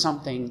 There is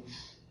something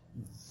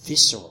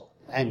visceral,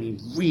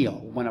 real.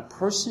 When a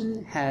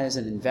person has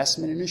an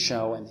investment in a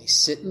show and they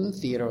sit in the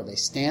theater or they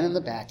stand in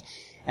the back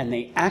and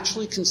they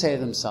actually can say to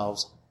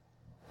themselves,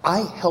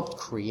 I helped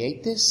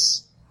create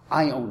this.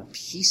 I own a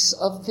piece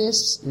of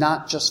this,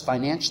 not just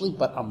financially,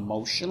 but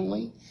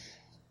emotionally.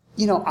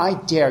 I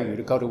dare you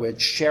to go to a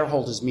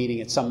shareholders meeting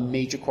at some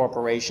major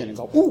corporation and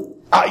go, ooh,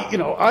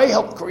 I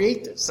helped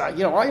create this.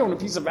 I own a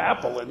piece of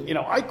Apple and,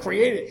 I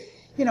created it.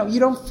 You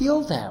don't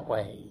feel that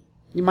way.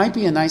 You might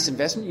be a nice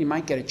investment. You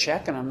might get a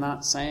check, and I'm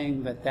not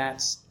saying that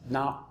that's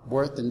not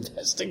worth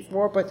investing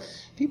for, but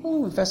people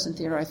who invest in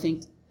theater, I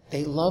think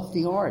they love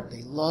the art.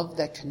 They love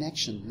that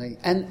connection.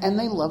 And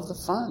they love the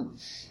fun.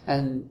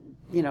 And,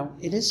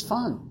 it is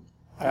fun.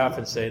 I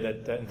often say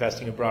that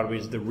investing in Broadway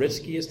is the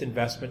riskiest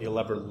investment you'll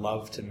ever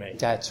love to make.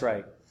 That's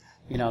right.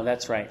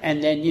 That's right.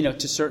 And then,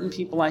 to certain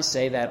people I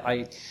say that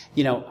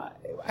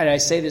and I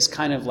say this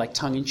kind of like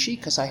tongue in cheek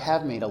because I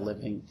have made a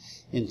living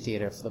in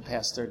theater for the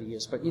past 30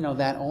 years. But,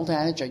 that old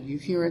adage, you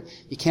hear it,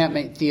 you can't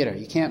make theater.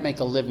 You can't make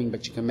a living,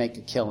 but you can make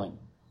a killing.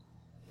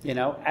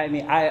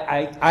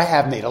 I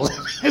have made a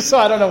living, so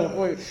I don't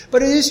know.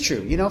 But it is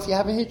true. If you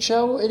have a hit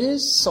show, it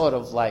is sort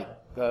of like,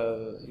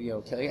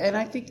 and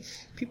I think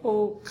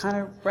people kind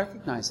of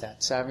recognize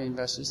that. Savvy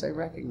investors, they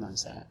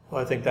recognize that.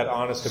 Well, I think that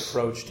honest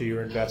approach to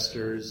your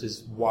investors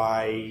is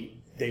why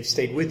they've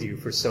stayed with you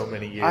for so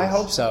many years. I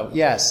hope so.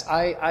 Yes,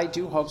 I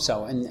do hope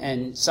so.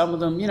 And some of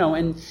them,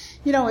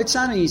 it's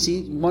not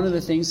easy. One of the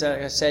things that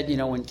I said,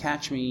 when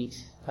Catch Me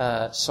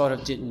sort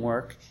of didn't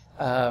work,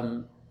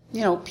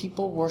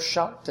 people were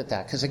shocked at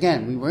that. Because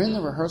again, we were in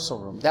the rehearsal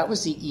room. That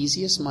was the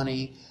easiest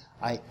money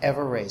I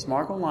ever raised.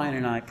 Margot Lyon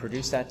and I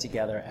produced that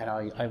together, and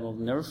I will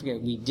never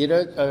forget. We did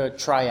a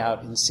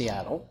tryout in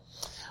Seattle,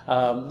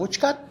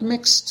 which got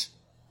mixed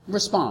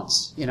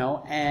response,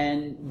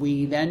 and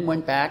we then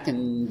went back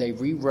and they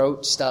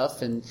rewrote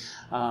stuff, and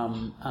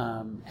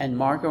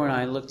Margot and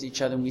I looked at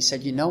each other and we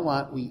said, you know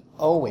what, we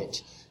owe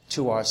it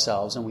to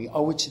ourselves, and we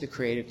owe it to the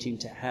creative team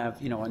to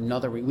have,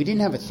 another. We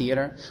didn't have a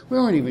theater. We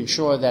weren't even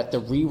sure that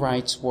the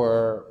rewrites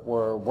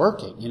were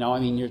working.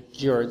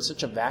 You're in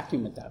such a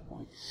vacuum at that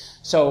point.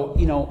 So,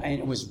 and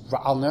it was,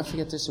 I'll never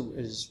forget this. It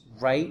was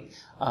right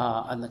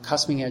on the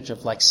cusping edge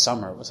of like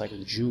summer. It was like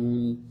a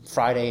June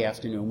Friday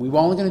afternoon. We were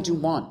only going to do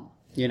one,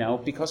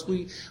 because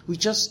we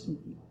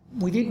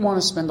didn't want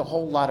to spend a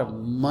whole lot of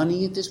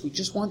money at this. We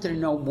just wanted to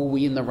know, were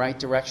we in the right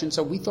direction?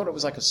 So we thought it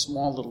was like a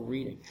small little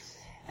reading.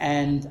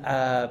 And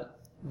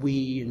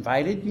we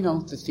invited,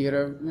 the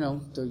theater,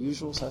 the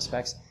usual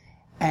suspects.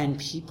 And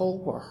people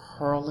were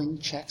hurling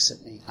checks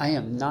at me. I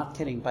am not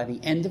kidding. By the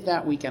end of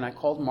that weekend, I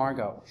called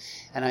Margot.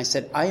 And I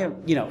said,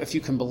 if you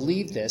can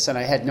believe this, and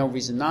I had no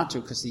reason not to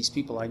because these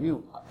people I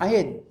knew, I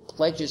had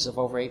pledges of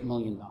over $8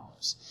 million.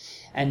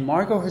 And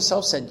Margot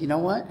herself said, you know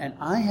what? And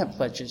I have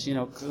pledges,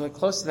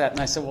 close to that. And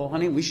I said, well,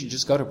 honey, we should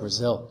just go to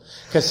Brazil.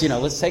 Because,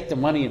 let's take the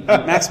money and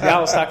Max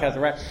Bialystock out the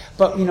right.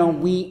 But,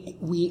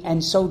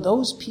 and so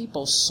those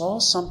people saw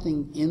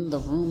something in the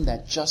room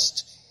that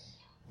just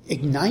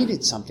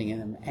ignited something in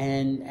them.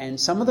 And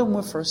some of them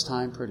were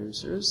first-time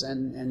producers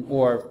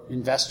or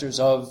investors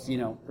of,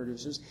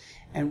 producers.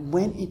 And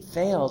when it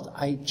failed,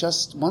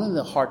 one of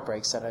the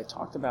heartbreaks that I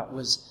talked about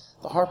was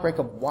the heartbreak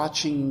of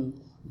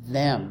watching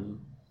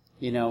them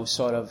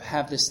sort of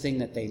have this thing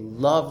that they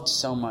loved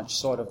so much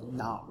sort of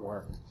not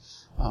work.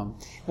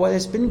 What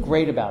has been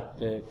great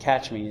about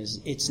Catch Me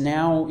is it's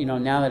now,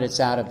 now that it's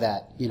out of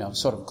that,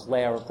 sort of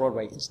glare of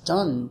Broadway, it's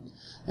done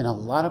in a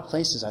lot of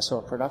places. I saw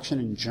a production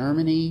in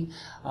Germany.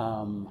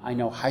 I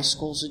know high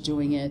schools are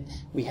doing it.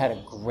 We had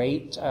a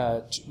great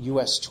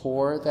U.S.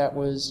 tour that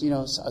was,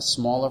 a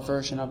smaller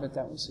version of it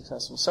that was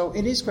successful. So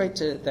it is great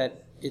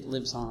that it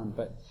lives on,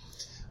 but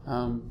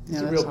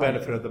it's a real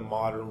benefit of the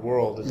modern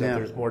world is that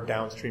there's more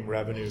downstream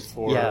revenue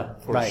for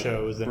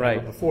shows than ever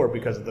before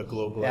because of the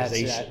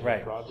globalization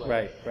of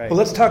Broadway. Right. Well,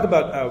 let's talk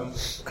about a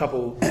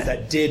couple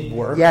that did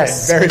work and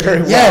very,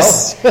 very well.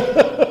 Yes.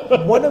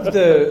 One of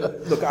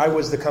I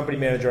was the company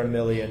manager on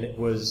Millie, and it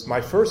was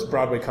my first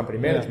Broadway company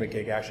management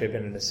gig. Actually, I've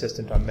been an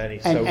assistant on many.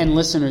 And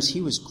listeners,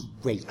 he was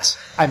great.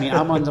 I mean,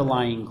 I'm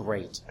underlying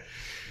great.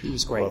 He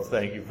was great. Well,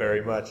 thank you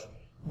very much.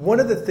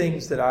 One of the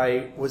things that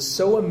I was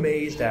so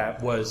amazed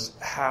at was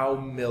how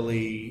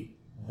Millie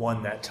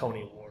won that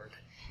Tony Award.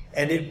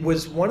 And it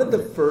was one of the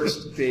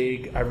first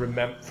big, I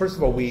remember, first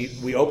of all,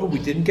 we opened, we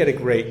didn't get a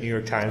great New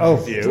York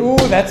Times review. Ooh,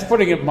 that's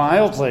putting it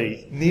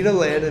mildly. Nina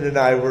Landon and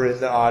I were in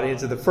the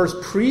audience, and the first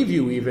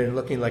preview even,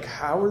 looking like,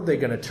 how are they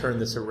going to turn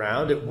this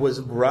around? It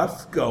was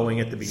rough going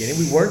at the beginning.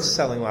 We weren't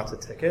selling lots of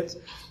tickets.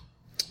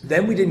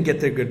 Then we didn't get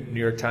the good New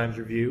York Times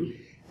review.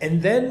 And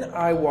then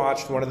I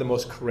watched one of the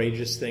most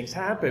courageous things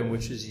happen,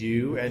 which is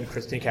you and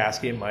Christine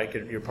Kasky and Mike,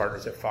 and your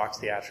partners at Fox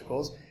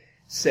Theatricals,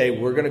 say,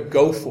 we're going to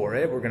go for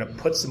it. We're going to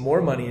put some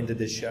more money into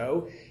this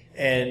show.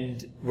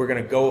 And we're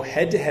going to go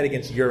head-to-head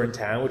against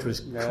Urinetown, which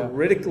was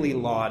critically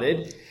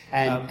lauded.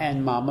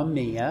 And Mamma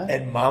Mia.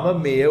 And Mamma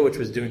Mia, which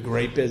was doing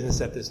great business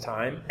at this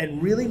time.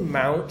 And really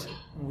mount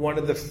one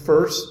of the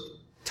first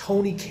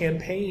Tony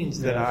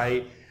campaigns that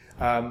I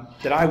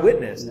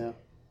witnessed. Yeah.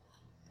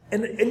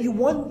 And you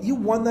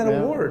won that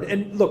award.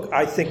 And look,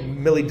 I think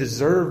Millie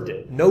deserved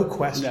it, no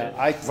question.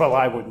 No,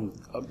 I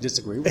wouldn't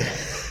disagree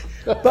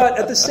with that. But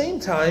at the same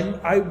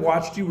time, I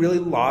watched you really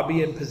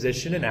lobby and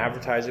position and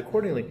advertise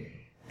accordingly.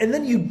 And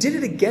then you did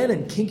it again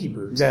in Kinky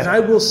Boots. Yeah. And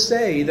I will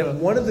say that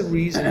one of the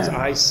reasons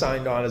I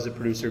signed on as a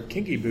producer of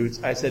Kinky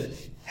Boots, I said,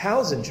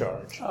 Hal's in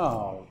charge.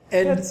 Oh,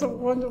 and that's so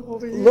wonderful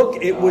to hear.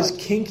 Look, it was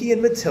Kinky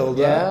and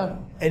Matilda. Yeah.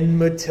 And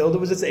Matilda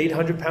was this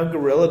 800-pound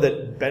gorilla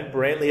that Ben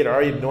Brantley had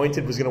already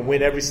anointed was going to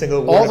win every single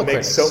award. All the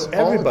critics.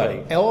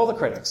 Everybody. All the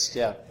critics,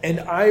 yeah.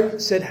 And I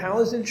said,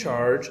 Hal is in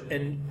charge,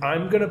 and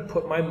I'm going to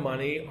put my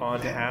money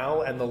on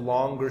Hal and the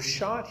longer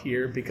shot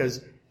here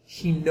because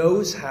he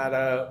knows how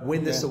to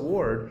win this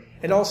award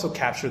and also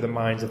capture the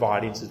minds of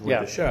audiences with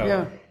the show.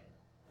 Yeah.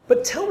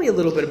 But tell me a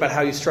little bit about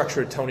how you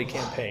structure a Tony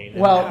campaign.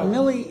 Well,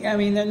 Millie, I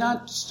mean, they're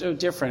not so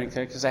different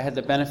because I had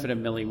the benefit of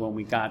Millie when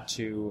we got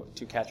to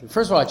Catch Me.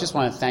 First of all, I just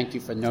want to thank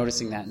you for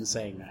noticing that and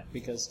saying that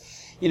because,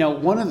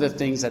 one of the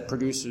things that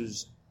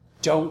producers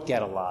don't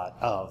get a lot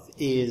of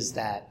is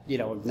that,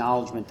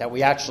 acknowledgement that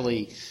we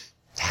actually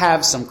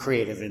have some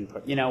creative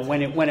input.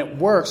 When it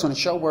works, when a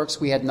show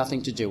works, we had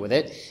nothing to do with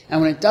it.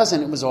 And when it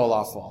doesn't, it was all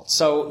our fault.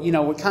 So,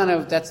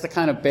 that's the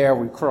kind of bear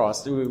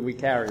we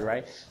carry,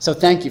 right? So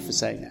thank you for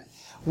saying that.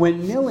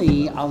 When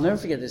Millie, I'll never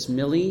forget this,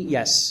 Millie,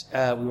 yes,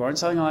 we weren't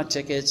selling a lot of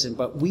tickets,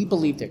 but we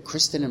believed that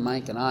Kristen and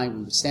Mike and I,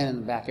 we would stand in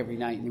the back every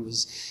night, and it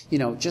was,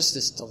 just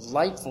this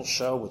delightful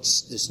show with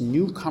this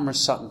newcomer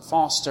Sutton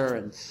Foster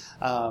and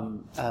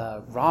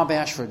Rob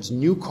Ashford's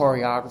new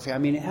choreography. I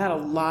mean, it had a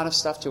lot of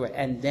stuff to it.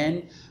 And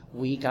then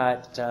we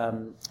got,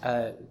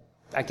 I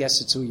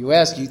guess it's who you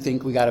ask, you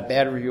think we got a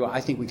bad review,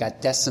 I think we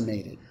got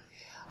decimated.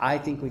 I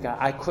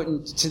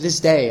couldn't, to this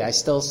day, I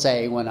still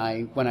say when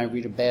I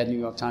read a bad New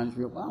York Times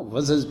review, wow, it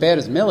wasn't as bad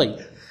as Millie.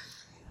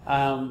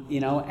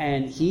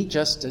 And he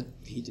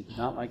did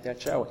not like that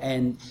show.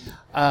 And,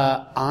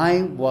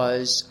 I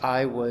was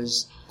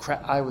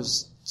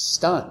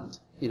stunned,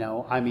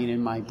 I mean,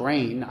 in my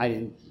brain,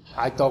 I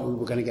thought we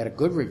were going to get a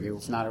good review,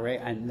 if not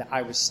and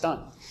I was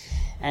stunned.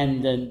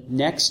 And the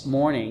next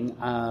morning,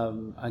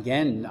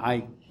 again,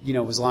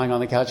 was lying on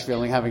the couch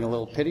having a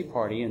little pity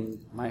party,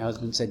 and my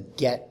husband said,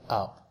 "Get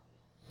up.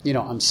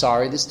 I'm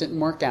sorry this didn't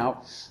work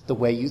out the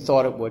way you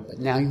thought it would, but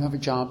now you have a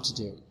job to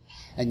do.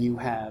 And you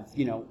have,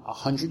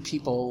 100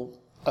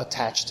 people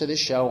attached to the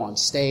show on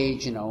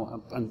stage,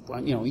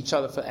 each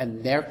other,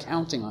 and they're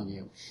counting on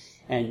you.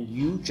 And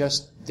you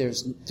just,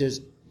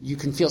 you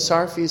can feel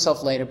sorry for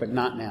yourself later, but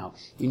not now.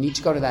 You need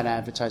to go to that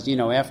advertising.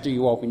 After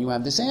you open, you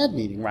have this ad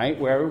meeting, right,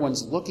 where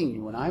everyone's looking at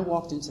you. And I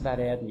walked into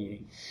that ad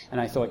meeting, and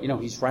I thought,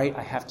 he's right.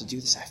 I have to do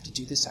this. I have to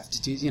do this. I have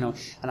to do,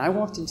 And I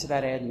walked into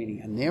that ad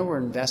meeting, and there were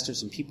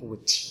investors and people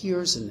with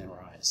tears in their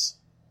eyes.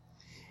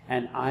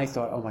 And I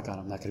thought, oh my God,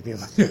 I'm not going to be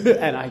able to do it.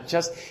 And I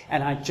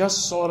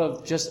just sort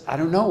of I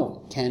don't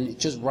know, Ken, it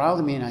just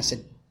riled me. And I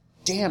said,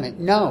 damn it,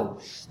 no,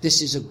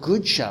 this is a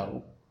good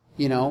show.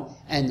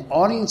 And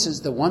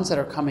audiences, the ones that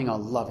are coming are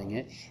loving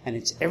it, and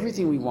it's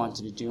everything we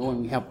wanted to do,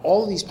 and we have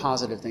all of these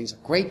positive things, a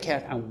great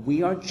cast, and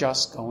we are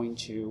just going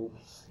to,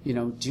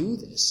 do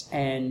this.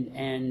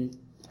 And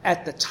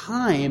at the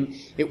time,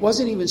 it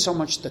wasn't even so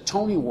much the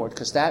Tony Award,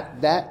 because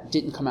that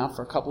didn't come out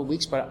for a couple of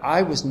weeks, but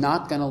I was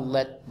not going to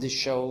let the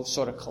show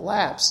sort of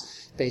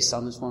collapse based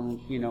on this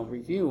one,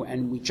 review,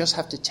 and we just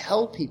have to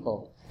tell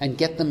people and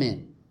get them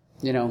in,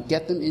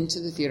 get them into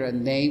the theater,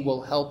 and they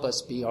will help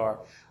us be our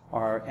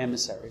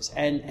emissaries.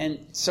 And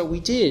so we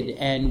did,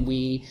 and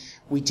we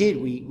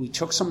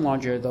took some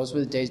larger, those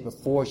were the days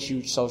before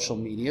huge social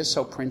media,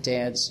 so print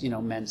ads,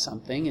 meant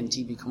something, and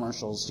TV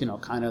commercials,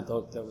 kind of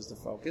that was the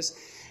focus.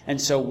 And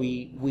so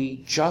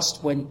we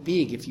just went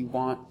big. If you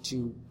want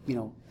to,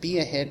 be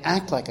a hit,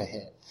 act like a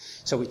hit.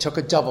 So we took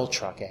a double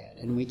truck ad,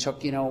 and we took,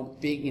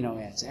 big,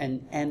 ads.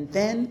 And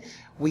then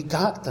we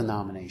got the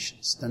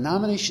nominations. The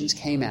nominations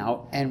came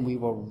out, and we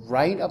were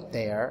right up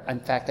there. In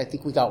fact, I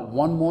think we got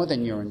one more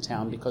than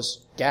Urinetown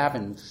because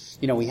Gavin,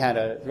 we had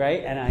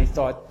right? And I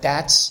thought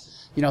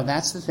that's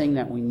the thing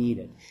that we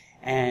needed.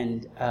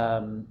 And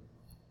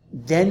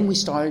then we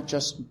started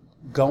just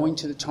going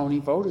to the Tony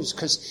voters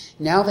because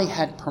now they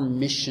had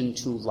permission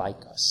to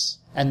like us.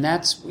 And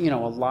that's,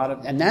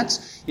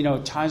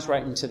 it ties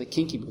right into the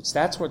Kinky Boots.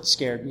 That's what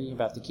scared me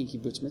about the Kinky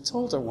Boots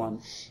Matilda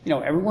one.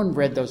 Everyone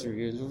read those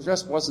reviews. It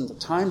just wasn't the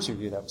Times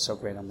review that was so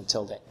great on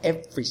Matilda.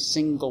 Every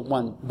single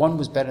one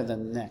was better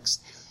than the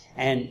next.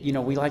 And,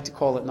 we like to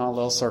call it in our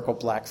little circle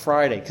Black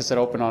Friday because it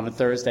opened on a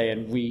Thursday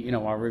and we,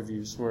 our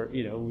reviews were,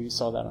 we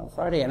saw that on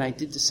Friday. And I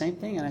did the same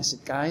thing and I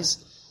said,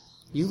 guys,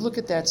 you look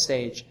at that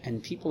stage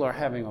and people are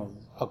having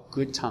a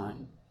good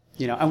time.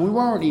 And we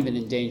weren't even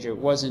in danger. It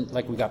wasn't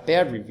like we got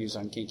bad reviews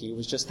on Kinky. It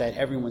was just that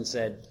everyone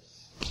said,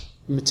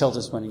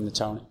 Matilda's winning the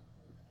Tony.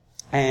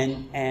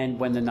 And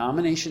when the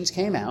nominations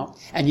came out,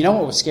 and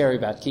what was scary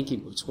about Kinky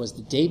Boots was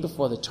the day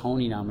before the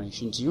Tony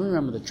nominations, do you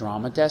remember the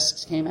drama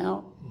desks came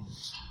out?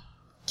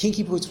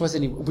 Kinky Boots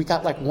wasn't even, we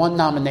got like one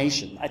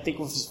nomination. I think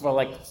it was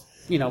for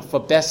for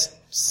best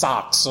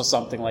socks or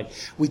something like.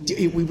 We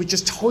were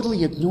just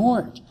totally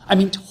ignored. I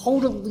mean,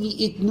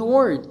 totally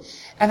ignored.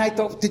 And I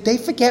thought, did they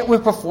forget we're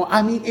performing?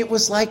 I mean, it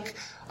was like,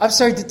 I'm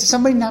sorry, did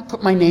somebody not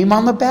put my name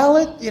on the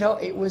ballot?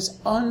 It was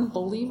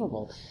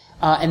unbelievable.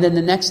 And then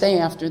the next day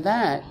after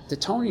that, the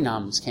Tony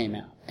noms came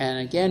out. And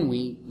again,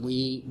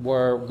 we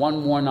were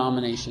one more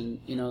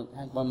nomination,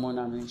 had one more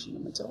nomination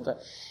than Matilda.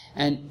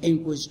 And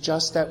it was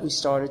just that we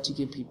started to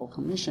give people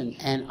permission.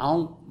 And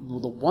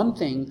the one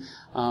thing,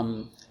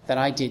 that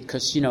I did,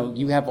 because,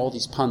 you have all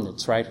these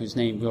pundits, right, whose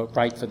name will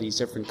write for these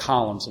different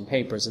columns and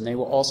papers, and they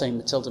were all saying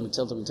Matilda,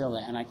 Matilda,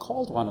 Matilda. And I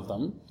called one of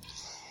them,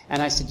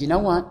 and I said, you know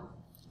what,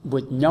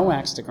 with no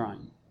axe to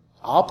grind,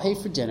 I'll pay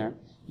for dinner.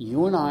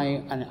 You and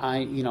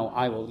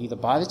I will either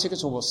buy the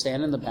tickets or we'll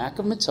stand in the back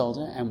of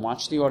Matilda and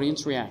watch the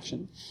audience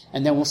reaction,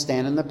 and then we'll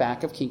stand in the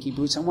back of Kinky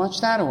Boots and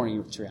watch that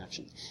audience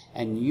reaction.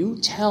 And you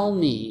tell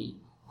me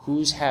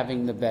who's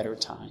having the better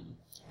time.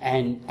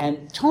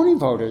 And Tony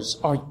voters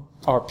are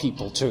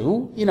people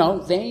too.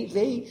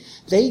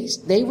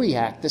 They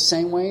react the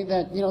same way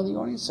that, the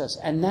audience does.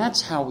 And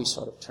that's how we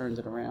sort of turned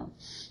it around.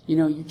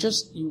 You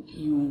just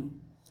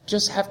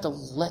have to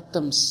let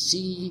them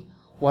see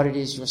what it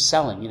is you're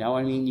selling.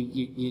 I mean,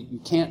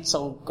 you can't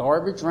sell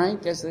garbage,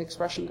 right, as the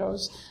expression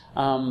goes.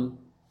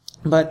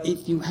 But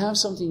if you have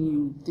something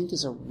you think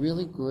is a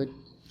really good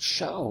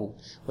show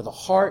with a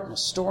heart and a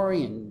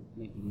story and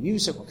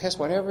music, orchestra,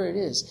 whatever it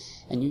is,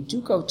 and you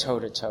do go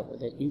toe-to-toe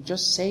with it, you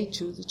just say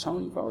to the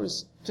Tony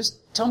voters,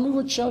 just tell me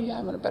what show you're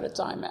having a better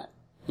time at,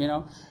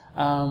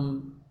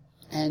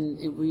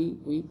 and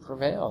we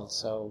prevailed.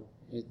 So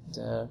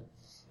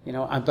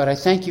but I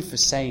thank you for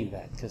saying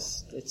that,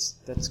 because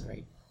that's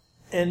great.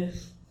 And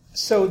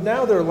so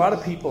now there are a lot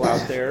of people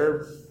out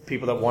there,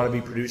 people that want to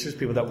be producers,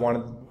 people that want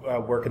to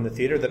work in the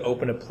theater, that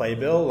open a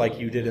playbill like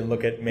you did and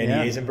look at Mandy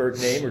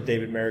Eisenberg's name or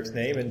David Merrick's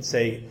name and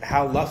say,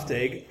 Hal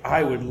Luftig,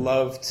 I would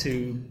love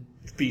to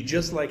be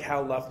just like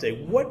Hal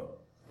Luftig. What?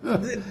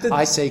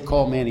 I say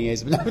call Mandy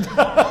Eisenberg.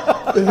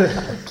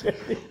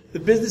 The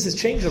business has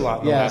changed a lot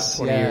in the last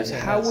 20 years.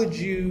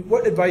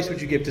 What advice would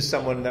you give to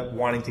someone that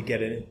wanting to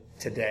get in it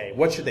today?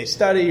 What should they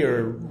study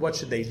or what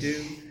should they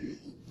do?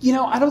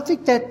 I don't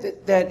think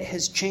that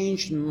has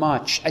changed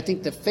much. I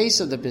think the face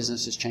of the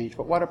business has changed,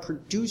 but what a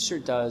producer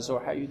does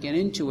or how you get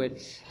into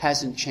it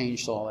hasn't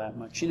changed all that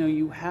much.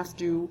 You have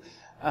to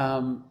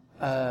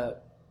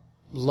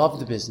love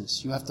the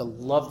business. You have to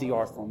love the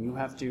art form. You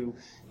have to,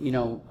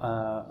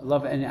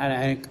 love it.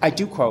 And I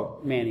do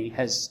quote, Manny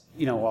has,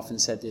 often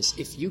said this,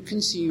 if you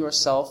can see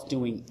yourself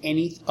doing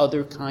any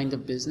other kind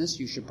of business,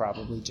 you should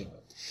probably do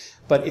it.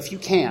 But if you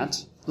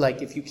can't,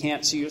 if you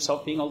can't see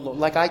yourself being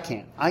like I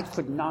can't. I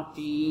could not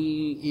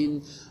be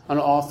in an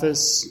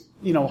office,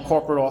 a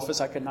corporate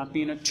office. I could not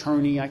be an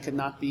attorney. I could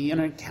not be an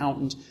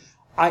accountant.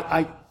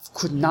 I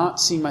could not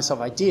see myself.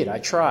 I did. I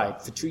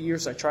tried. For 2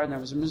 years I tried and I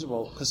was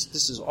miserable because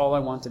this is all I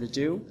wanted to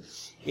do.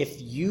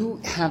 If you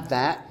have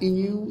that in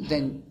you,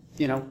 then,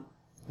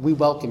 we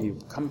welcome you.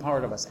 Become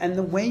part of us. And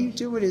the way you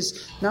do it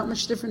is not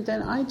much different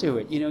than I do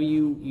it.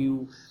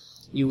 You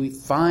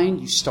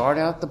start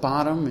out the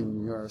bottom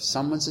and you're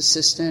someone's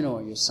assistant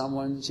or you're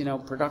someone's,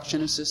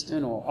 production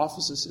assistant or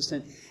office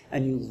assistant,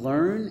 and you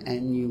learn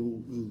and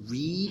you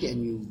read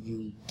and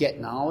you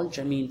get knowledge.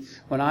 I mean,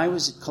 when I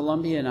was at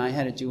Columbia and I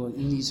had to do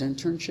these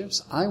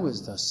internships, I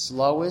was the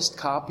slowest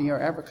copier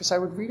ever because I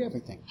would read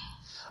everything.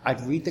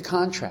 I'd read the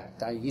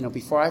contract.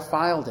 Before I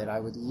filed it, I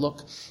would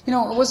look. It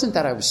wasn't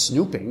that I was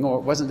snooping or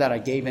it wasn't that I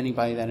gave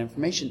anybody that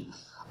information.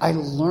 I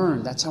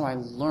learned. That's how I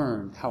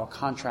learned how a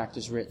contract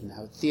is written,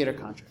 how a theater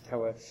contract,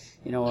 how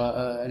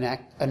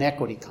an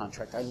equity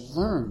contract. I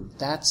learned.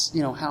 That's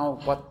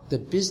what the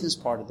business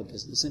part of the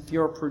business. If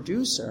you're a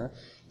producer,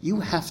 you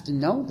have to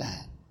know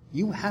that.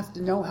 You have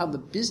to know how the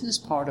business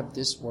part of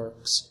this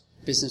works.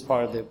 Business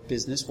part of the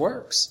business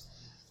works.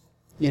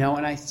 And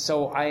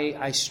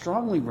I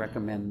strongly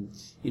recommend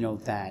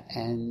that.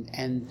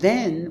 And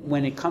then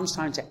when it comes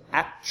time to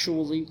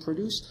actually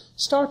produce,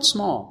 start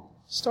small.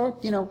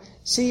 Start,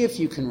 see if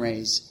you can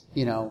raise,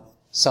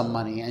 some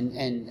money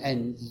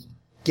and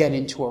get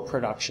into a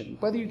production.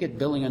 Whether you get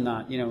billing or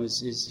not,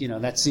 is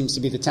that seems to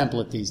be the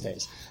template these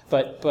days.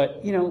 But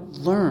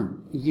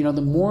learn.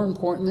 The more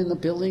important than the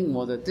billing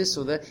or the this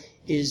or that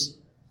is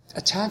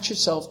attach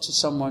yourself to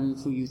someone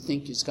who you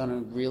think is going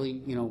to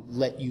really,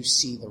 let you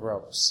see the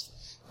ropes.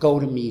 Go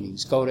to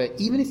meetings.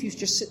 Even if you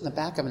just sit in the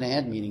back of an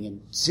ad meeting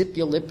and zip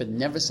your lip and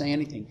never say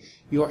anything,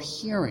 you're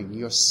hearing,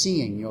 you're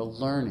seeing, you're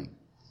learning.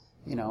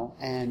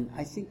 And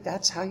I think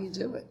that's how you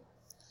do it.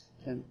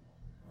 And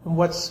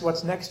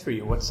what's next for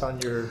you? What's on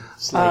your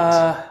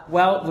slate?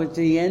 Well, with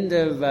the end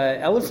of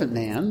Elephant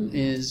Man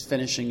is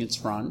finishing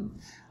its run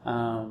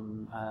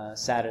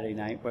Saturday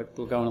night, but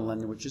we're going to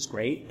London, which is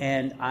great.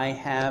 And I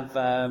have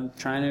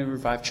trying to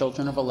revive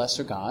Children of a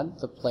Lesser God,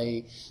 the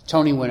play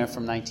Tony winner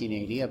from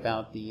 1980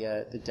 about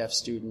the deaf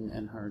student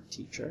and her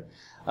teacher,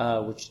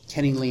 which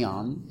Kenny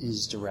Leon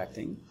is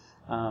directing.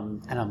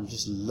 And I'm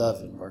just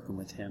loving working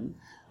with him.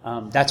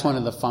 That's one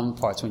of the fun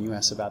parts when you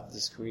ask about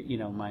this career,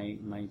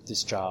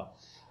 this job.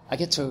 I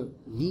get to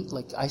meet,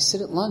 I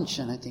sit at lunch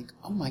and I think,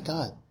 oh my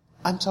God,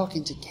 I'm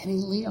talking to Kenny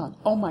Leon.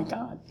 Oh my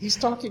God, he's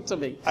talking to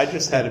me. I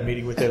just had a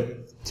meeting with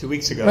him 2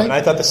 weeks ago, right? And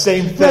I thought the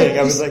same thing. Right.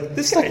 I was like,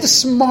 this guy's the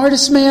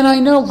smartest man I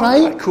know,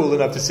 right? I'm not cool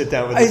enough to sit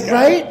down with this guy.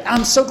 Right?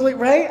 I'm so glad,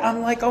 right?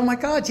 I'm like, oh my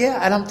God,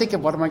 yeah. And I'm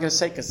thinking, what am I going to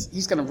say? Because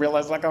he's going to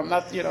realize, I'm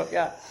not,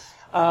 yeah.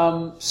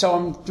 So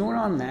I'm doing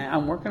on that.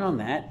 I'm working on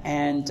that,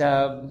 and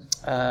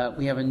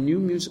we have a new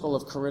musical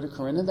of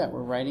Corinna that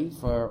we're writing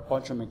for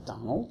Audra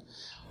McDonald,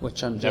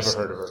 which I'm just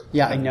never heard of her.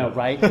 Yeah, I know,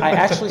 right? I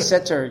actually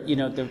said to her,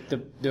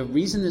 the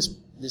reason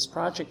this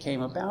project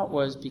came about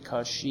was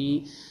because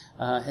she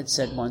had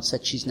said once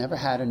that she's never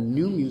had a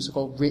new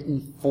musical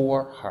written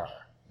for her.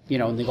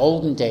 In the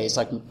olden days,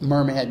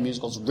 Mermaid had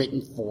musicals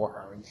written for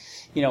her,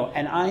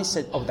 and I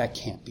said, oh, that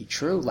can't be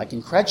true.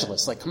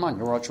 Incredulous. Come on,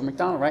 you're Audra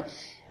McDonald, right?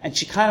 And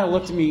she kind of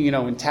looked at me,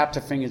 and tapped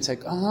her finger and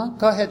said,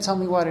 go ahead, tell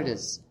me what it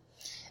is.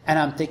 And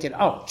I'm thinking,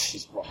 oh,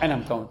 she's, and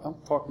I'm going, oh,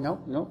 pork,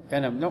 no,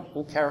 and no,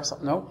 carousel,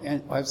 no.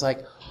 And I was like,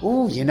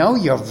 ooh,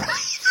 you're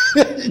right.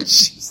 And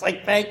she's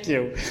like, thank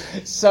you.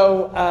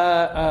 So,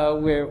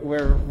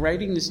 we're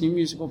writing this new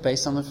musical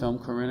based on the film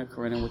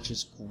Corinna, which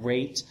is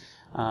great.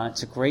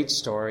 It's a great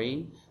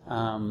story.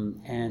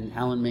 And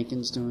Alan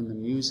Macon's doing the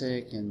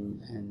music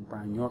and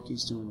Brian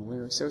Yorkie's doing the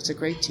lyrics. So it's a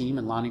great team,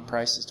 and Lonnie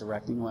Price is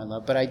directing, who I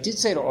love. But I did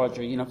say to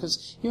Audrey,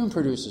 because you're in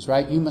producers,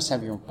 right? You must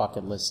have your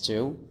bucket list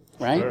too,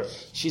 right? Sure.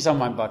 She's on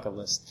my bucket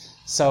list.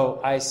 So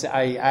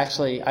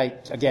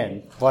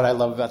again, what I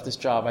love about this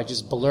job, I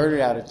just blurted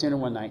out at dinner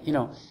one night,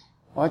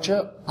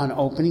 Audra, on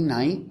opening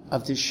night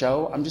of this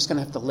show, I'm just going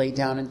to have to lay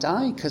down and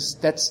die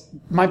because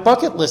my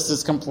bucket list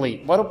is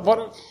complete.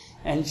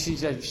 And she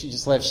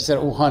just laughed. She said,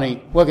 oh,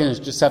 honey, you're going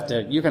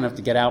to have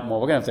to get out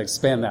more. We're going to have to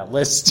expand that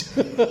list.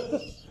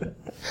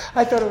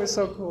 I thought it was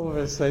so cool of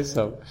her to say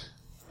so.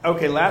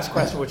 Okay, last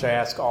question, which I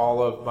ask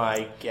all of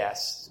my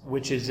guests,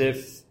 which is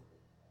if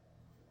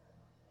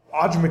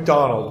Audra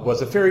McDonald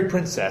was a fairy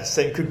princess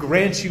and could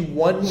grant you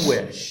one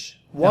wish,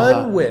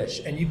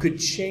 and you could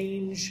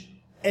change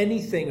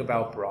anything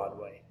about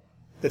Broadway,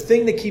 the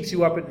thing that keeps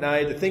you up at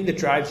night, the thing that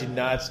drives you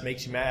nuts,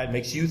 makes you mad,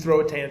 makes you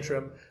throw a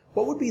tantrum,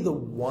 What would be the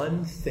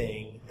one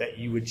thing that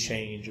you would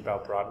change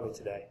about Broadway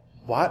today?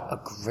 What a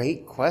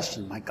great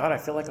question. My God, I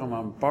feel like I'm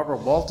on Barbara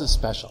Walters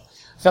special.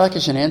 I feel like I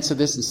should answer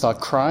this and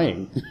start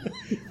crying.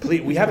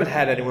 Please, we haven't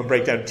had anyone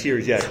break down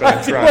tears yet, but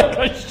I'm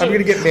trying. I'm going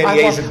to get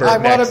Manny Eisenberg I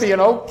next. want to be an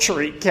oak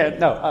tree, Ken.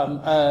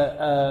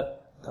 No,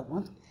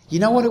 you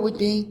know what it would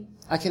be?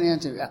 I can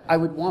answer. I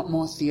would want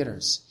more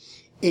theaters.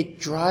 It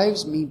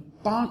drives me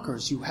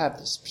bonkers. You have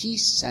this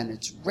piece and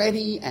it's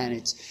ready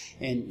and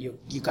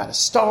you got a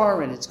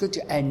star and it's good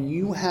and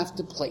you have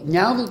to play.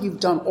 Now that you've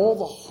done all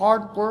the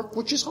hard work,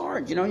 which is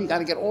hard, you got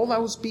to get all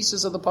those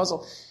pieces of the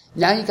puzzle.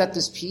 Now you got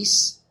this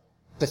piece,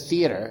 the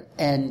theater,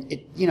 and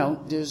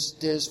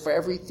there's for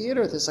every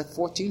theater, there's like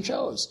 14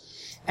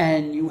 shows.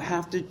 And you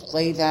have to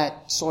play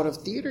that sort of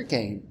theater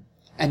game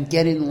and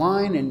get in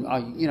line and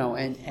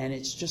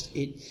it's just,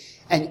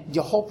 and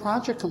your whole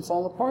project can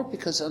fall apart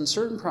because on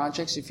certain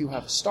projects, if you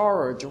have a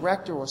star or a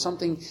director or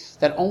something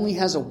that only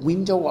has a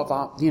window of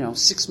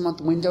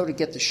 6-month window to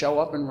get the show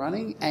up and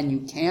running, and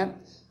you can't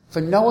for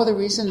no other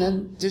reason,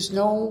 then there's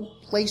no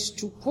place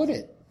to put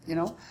it.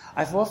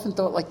 I've often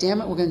thought, like,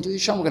 damn it, we're going to do the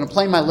show, we're going to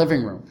play in my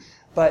living room.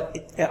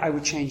 But I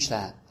would change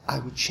that. I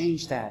would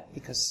change that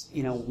because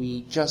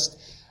we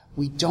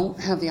don't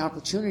have the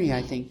opportunity,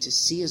 I think, to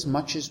see as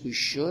much as we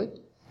should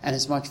and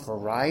as much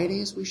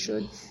variety as we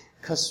should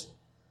because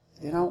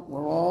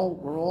we're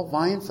all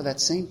vying for that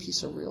same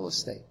piece of real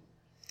estate.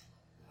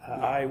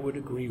 I would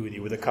agree with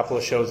you. With a couple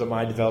of shows on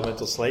my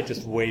developmental slate,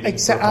 just waiting.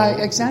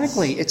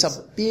 Exactly. It's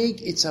a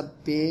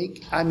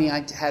big. I mean,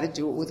 I had to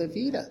do it with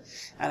Evita,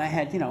 and I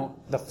had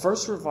the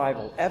first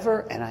revival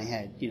ever, and I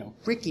had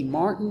Ricky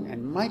Martin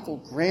and Michael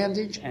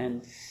Grandage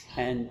and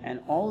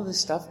all of this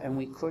stuff, and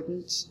we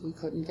couldn't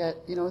get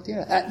a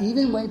theater.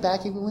 Even way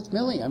back, even with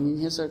Millie. I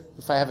mean,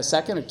 if I have a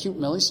second, a cute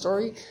Millie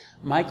story.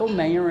 Michael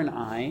Mayer and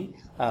I,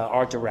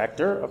 our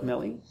director of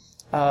Millie,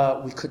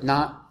 we could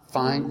not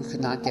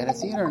get a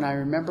theater. And I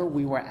remember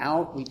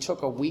we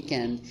took a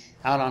weekend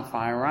out on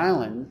Fire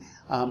Island,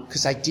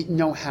 because I didn't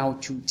know how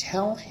to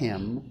tell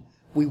him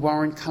we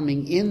weren't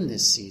coming in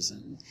this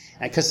season.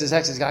 Because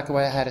that's exactly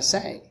what I had to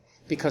say,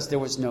 because there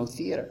was no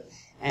theater.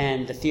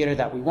 And the theater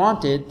that we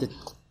wanted, the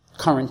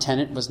current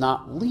tenant was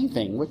not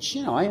leaving, which,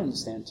 I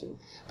understand too.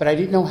 But I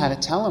didn't know how to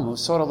tell him. It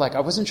was sort of like,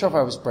 I wasn't sure if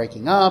I was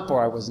breaking up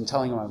or I wasn't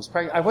telling him I was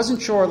pregnant. I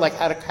wasn't sure,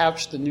 how to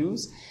couch the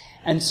news.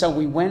 And so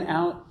we went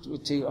out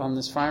on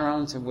this Fire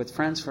Island with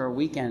friends for a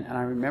weekend, and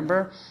I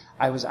remember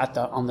I was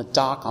on the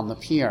dock on the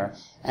pier,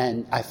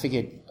 and I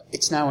figured,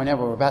 it's now or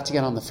never. We're about to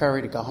get on the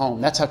ferry to go home.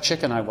 That's how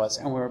chicken I was.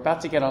 And we were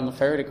about to get on the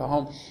ferry to go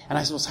home, and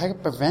I was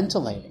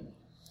hyperventilating.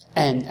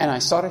 And I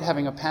started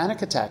having a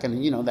panic attack,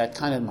 and that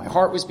kind of, my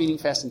heart was beating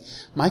fast, and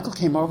Michael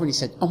came over and he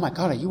said, "Oh my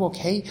God, are you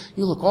okay?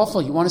 You look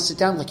awful. You want to sit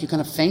down like you're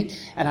going to faint?"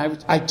 And I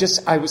was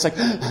like,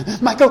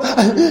 "Michael,"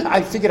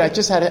 I figured I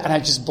just had it, and I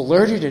just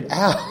blurted it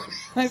out.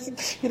 I said,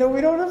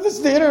 "We don't have this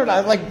theater," and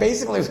I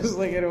basically was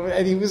like,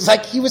 and he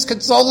was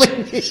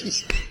consoling me.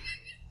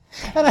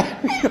 And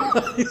I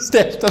realized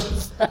after the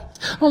fact,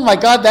 oh my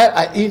God,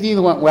 it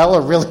either went well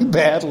or really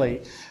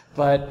badly.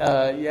 But,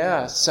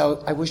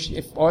 so I wish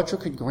if Audra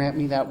could grant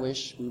me that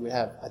wish, we would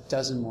have a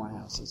dozen more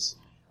houses.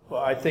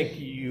 Well, I think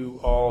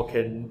you all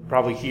can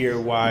probably hear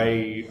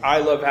why I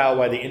love Hal,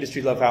 why the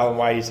industry loves Hal, and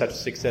why he's such a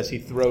success. He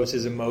throws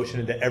his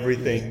emotion into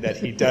everything that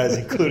he does,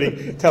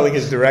 including telling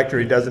his director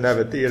he doesn't have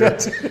a theater,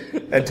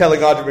 and telling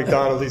Audra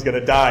McDonald he's going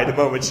to die the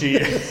moment she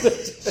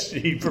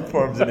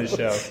performs in his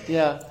show.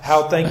 Yeah.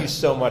 Hal, thank you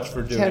so much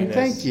for doing Ken, this.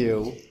 thank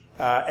you.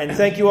 And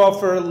thank you all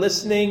for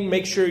listening.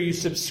 Make sure you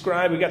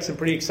subscribe. We got some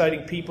pretty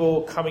exciting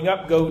people coming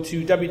up. Go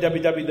to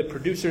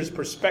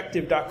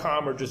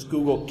www.theproducersperspective.com or just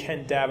Google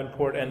Ken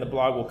Davenport and the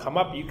blog will come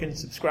up. You can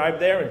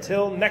subscribe there.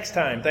 Until next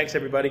time. Thanks,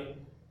 everybody.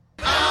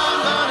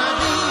 I'm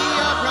gonna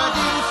be a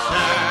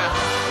producer.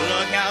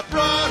 Look out,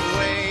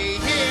 Broadway,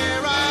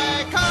 here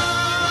I come.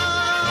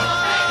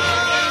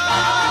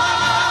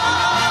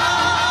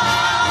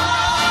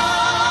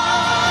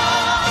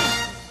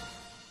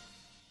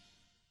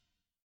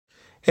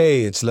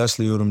 Hey, it's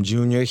Leslie Odom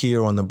Jr.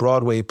 here on the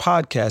Broadway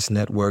Podcast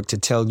Network to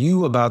tell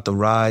you about the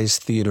Rise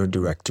Theater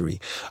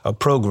Directory, a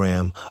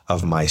program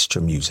of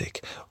Maestro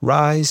Music.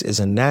 Rise is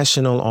a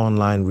national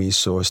online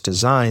resource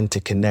designed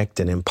to connect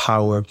and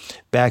empower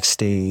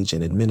backstage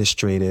and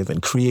administrative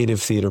and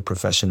creative theater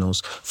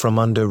professionals from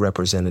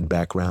underrepresented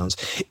backgrounds.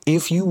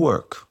 If you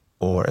work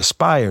or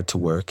aspire to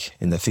work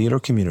in the theater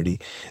community,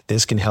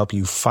 this can help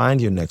you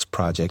find your next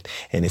project.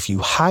 And if you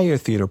hire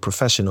theater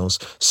professionals,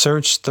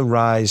 search the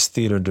Rise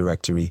Theater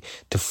Directory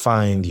to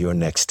find your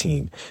next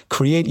team.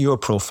 Create your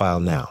profile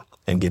now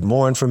and get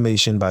more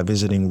information by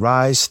visiting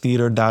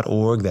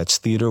risetheater.org. That's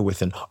theater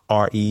with an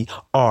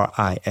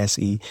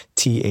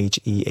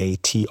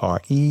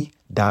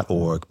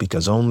RERISETHEATRE.org,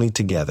 because only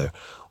together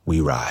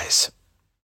we rise.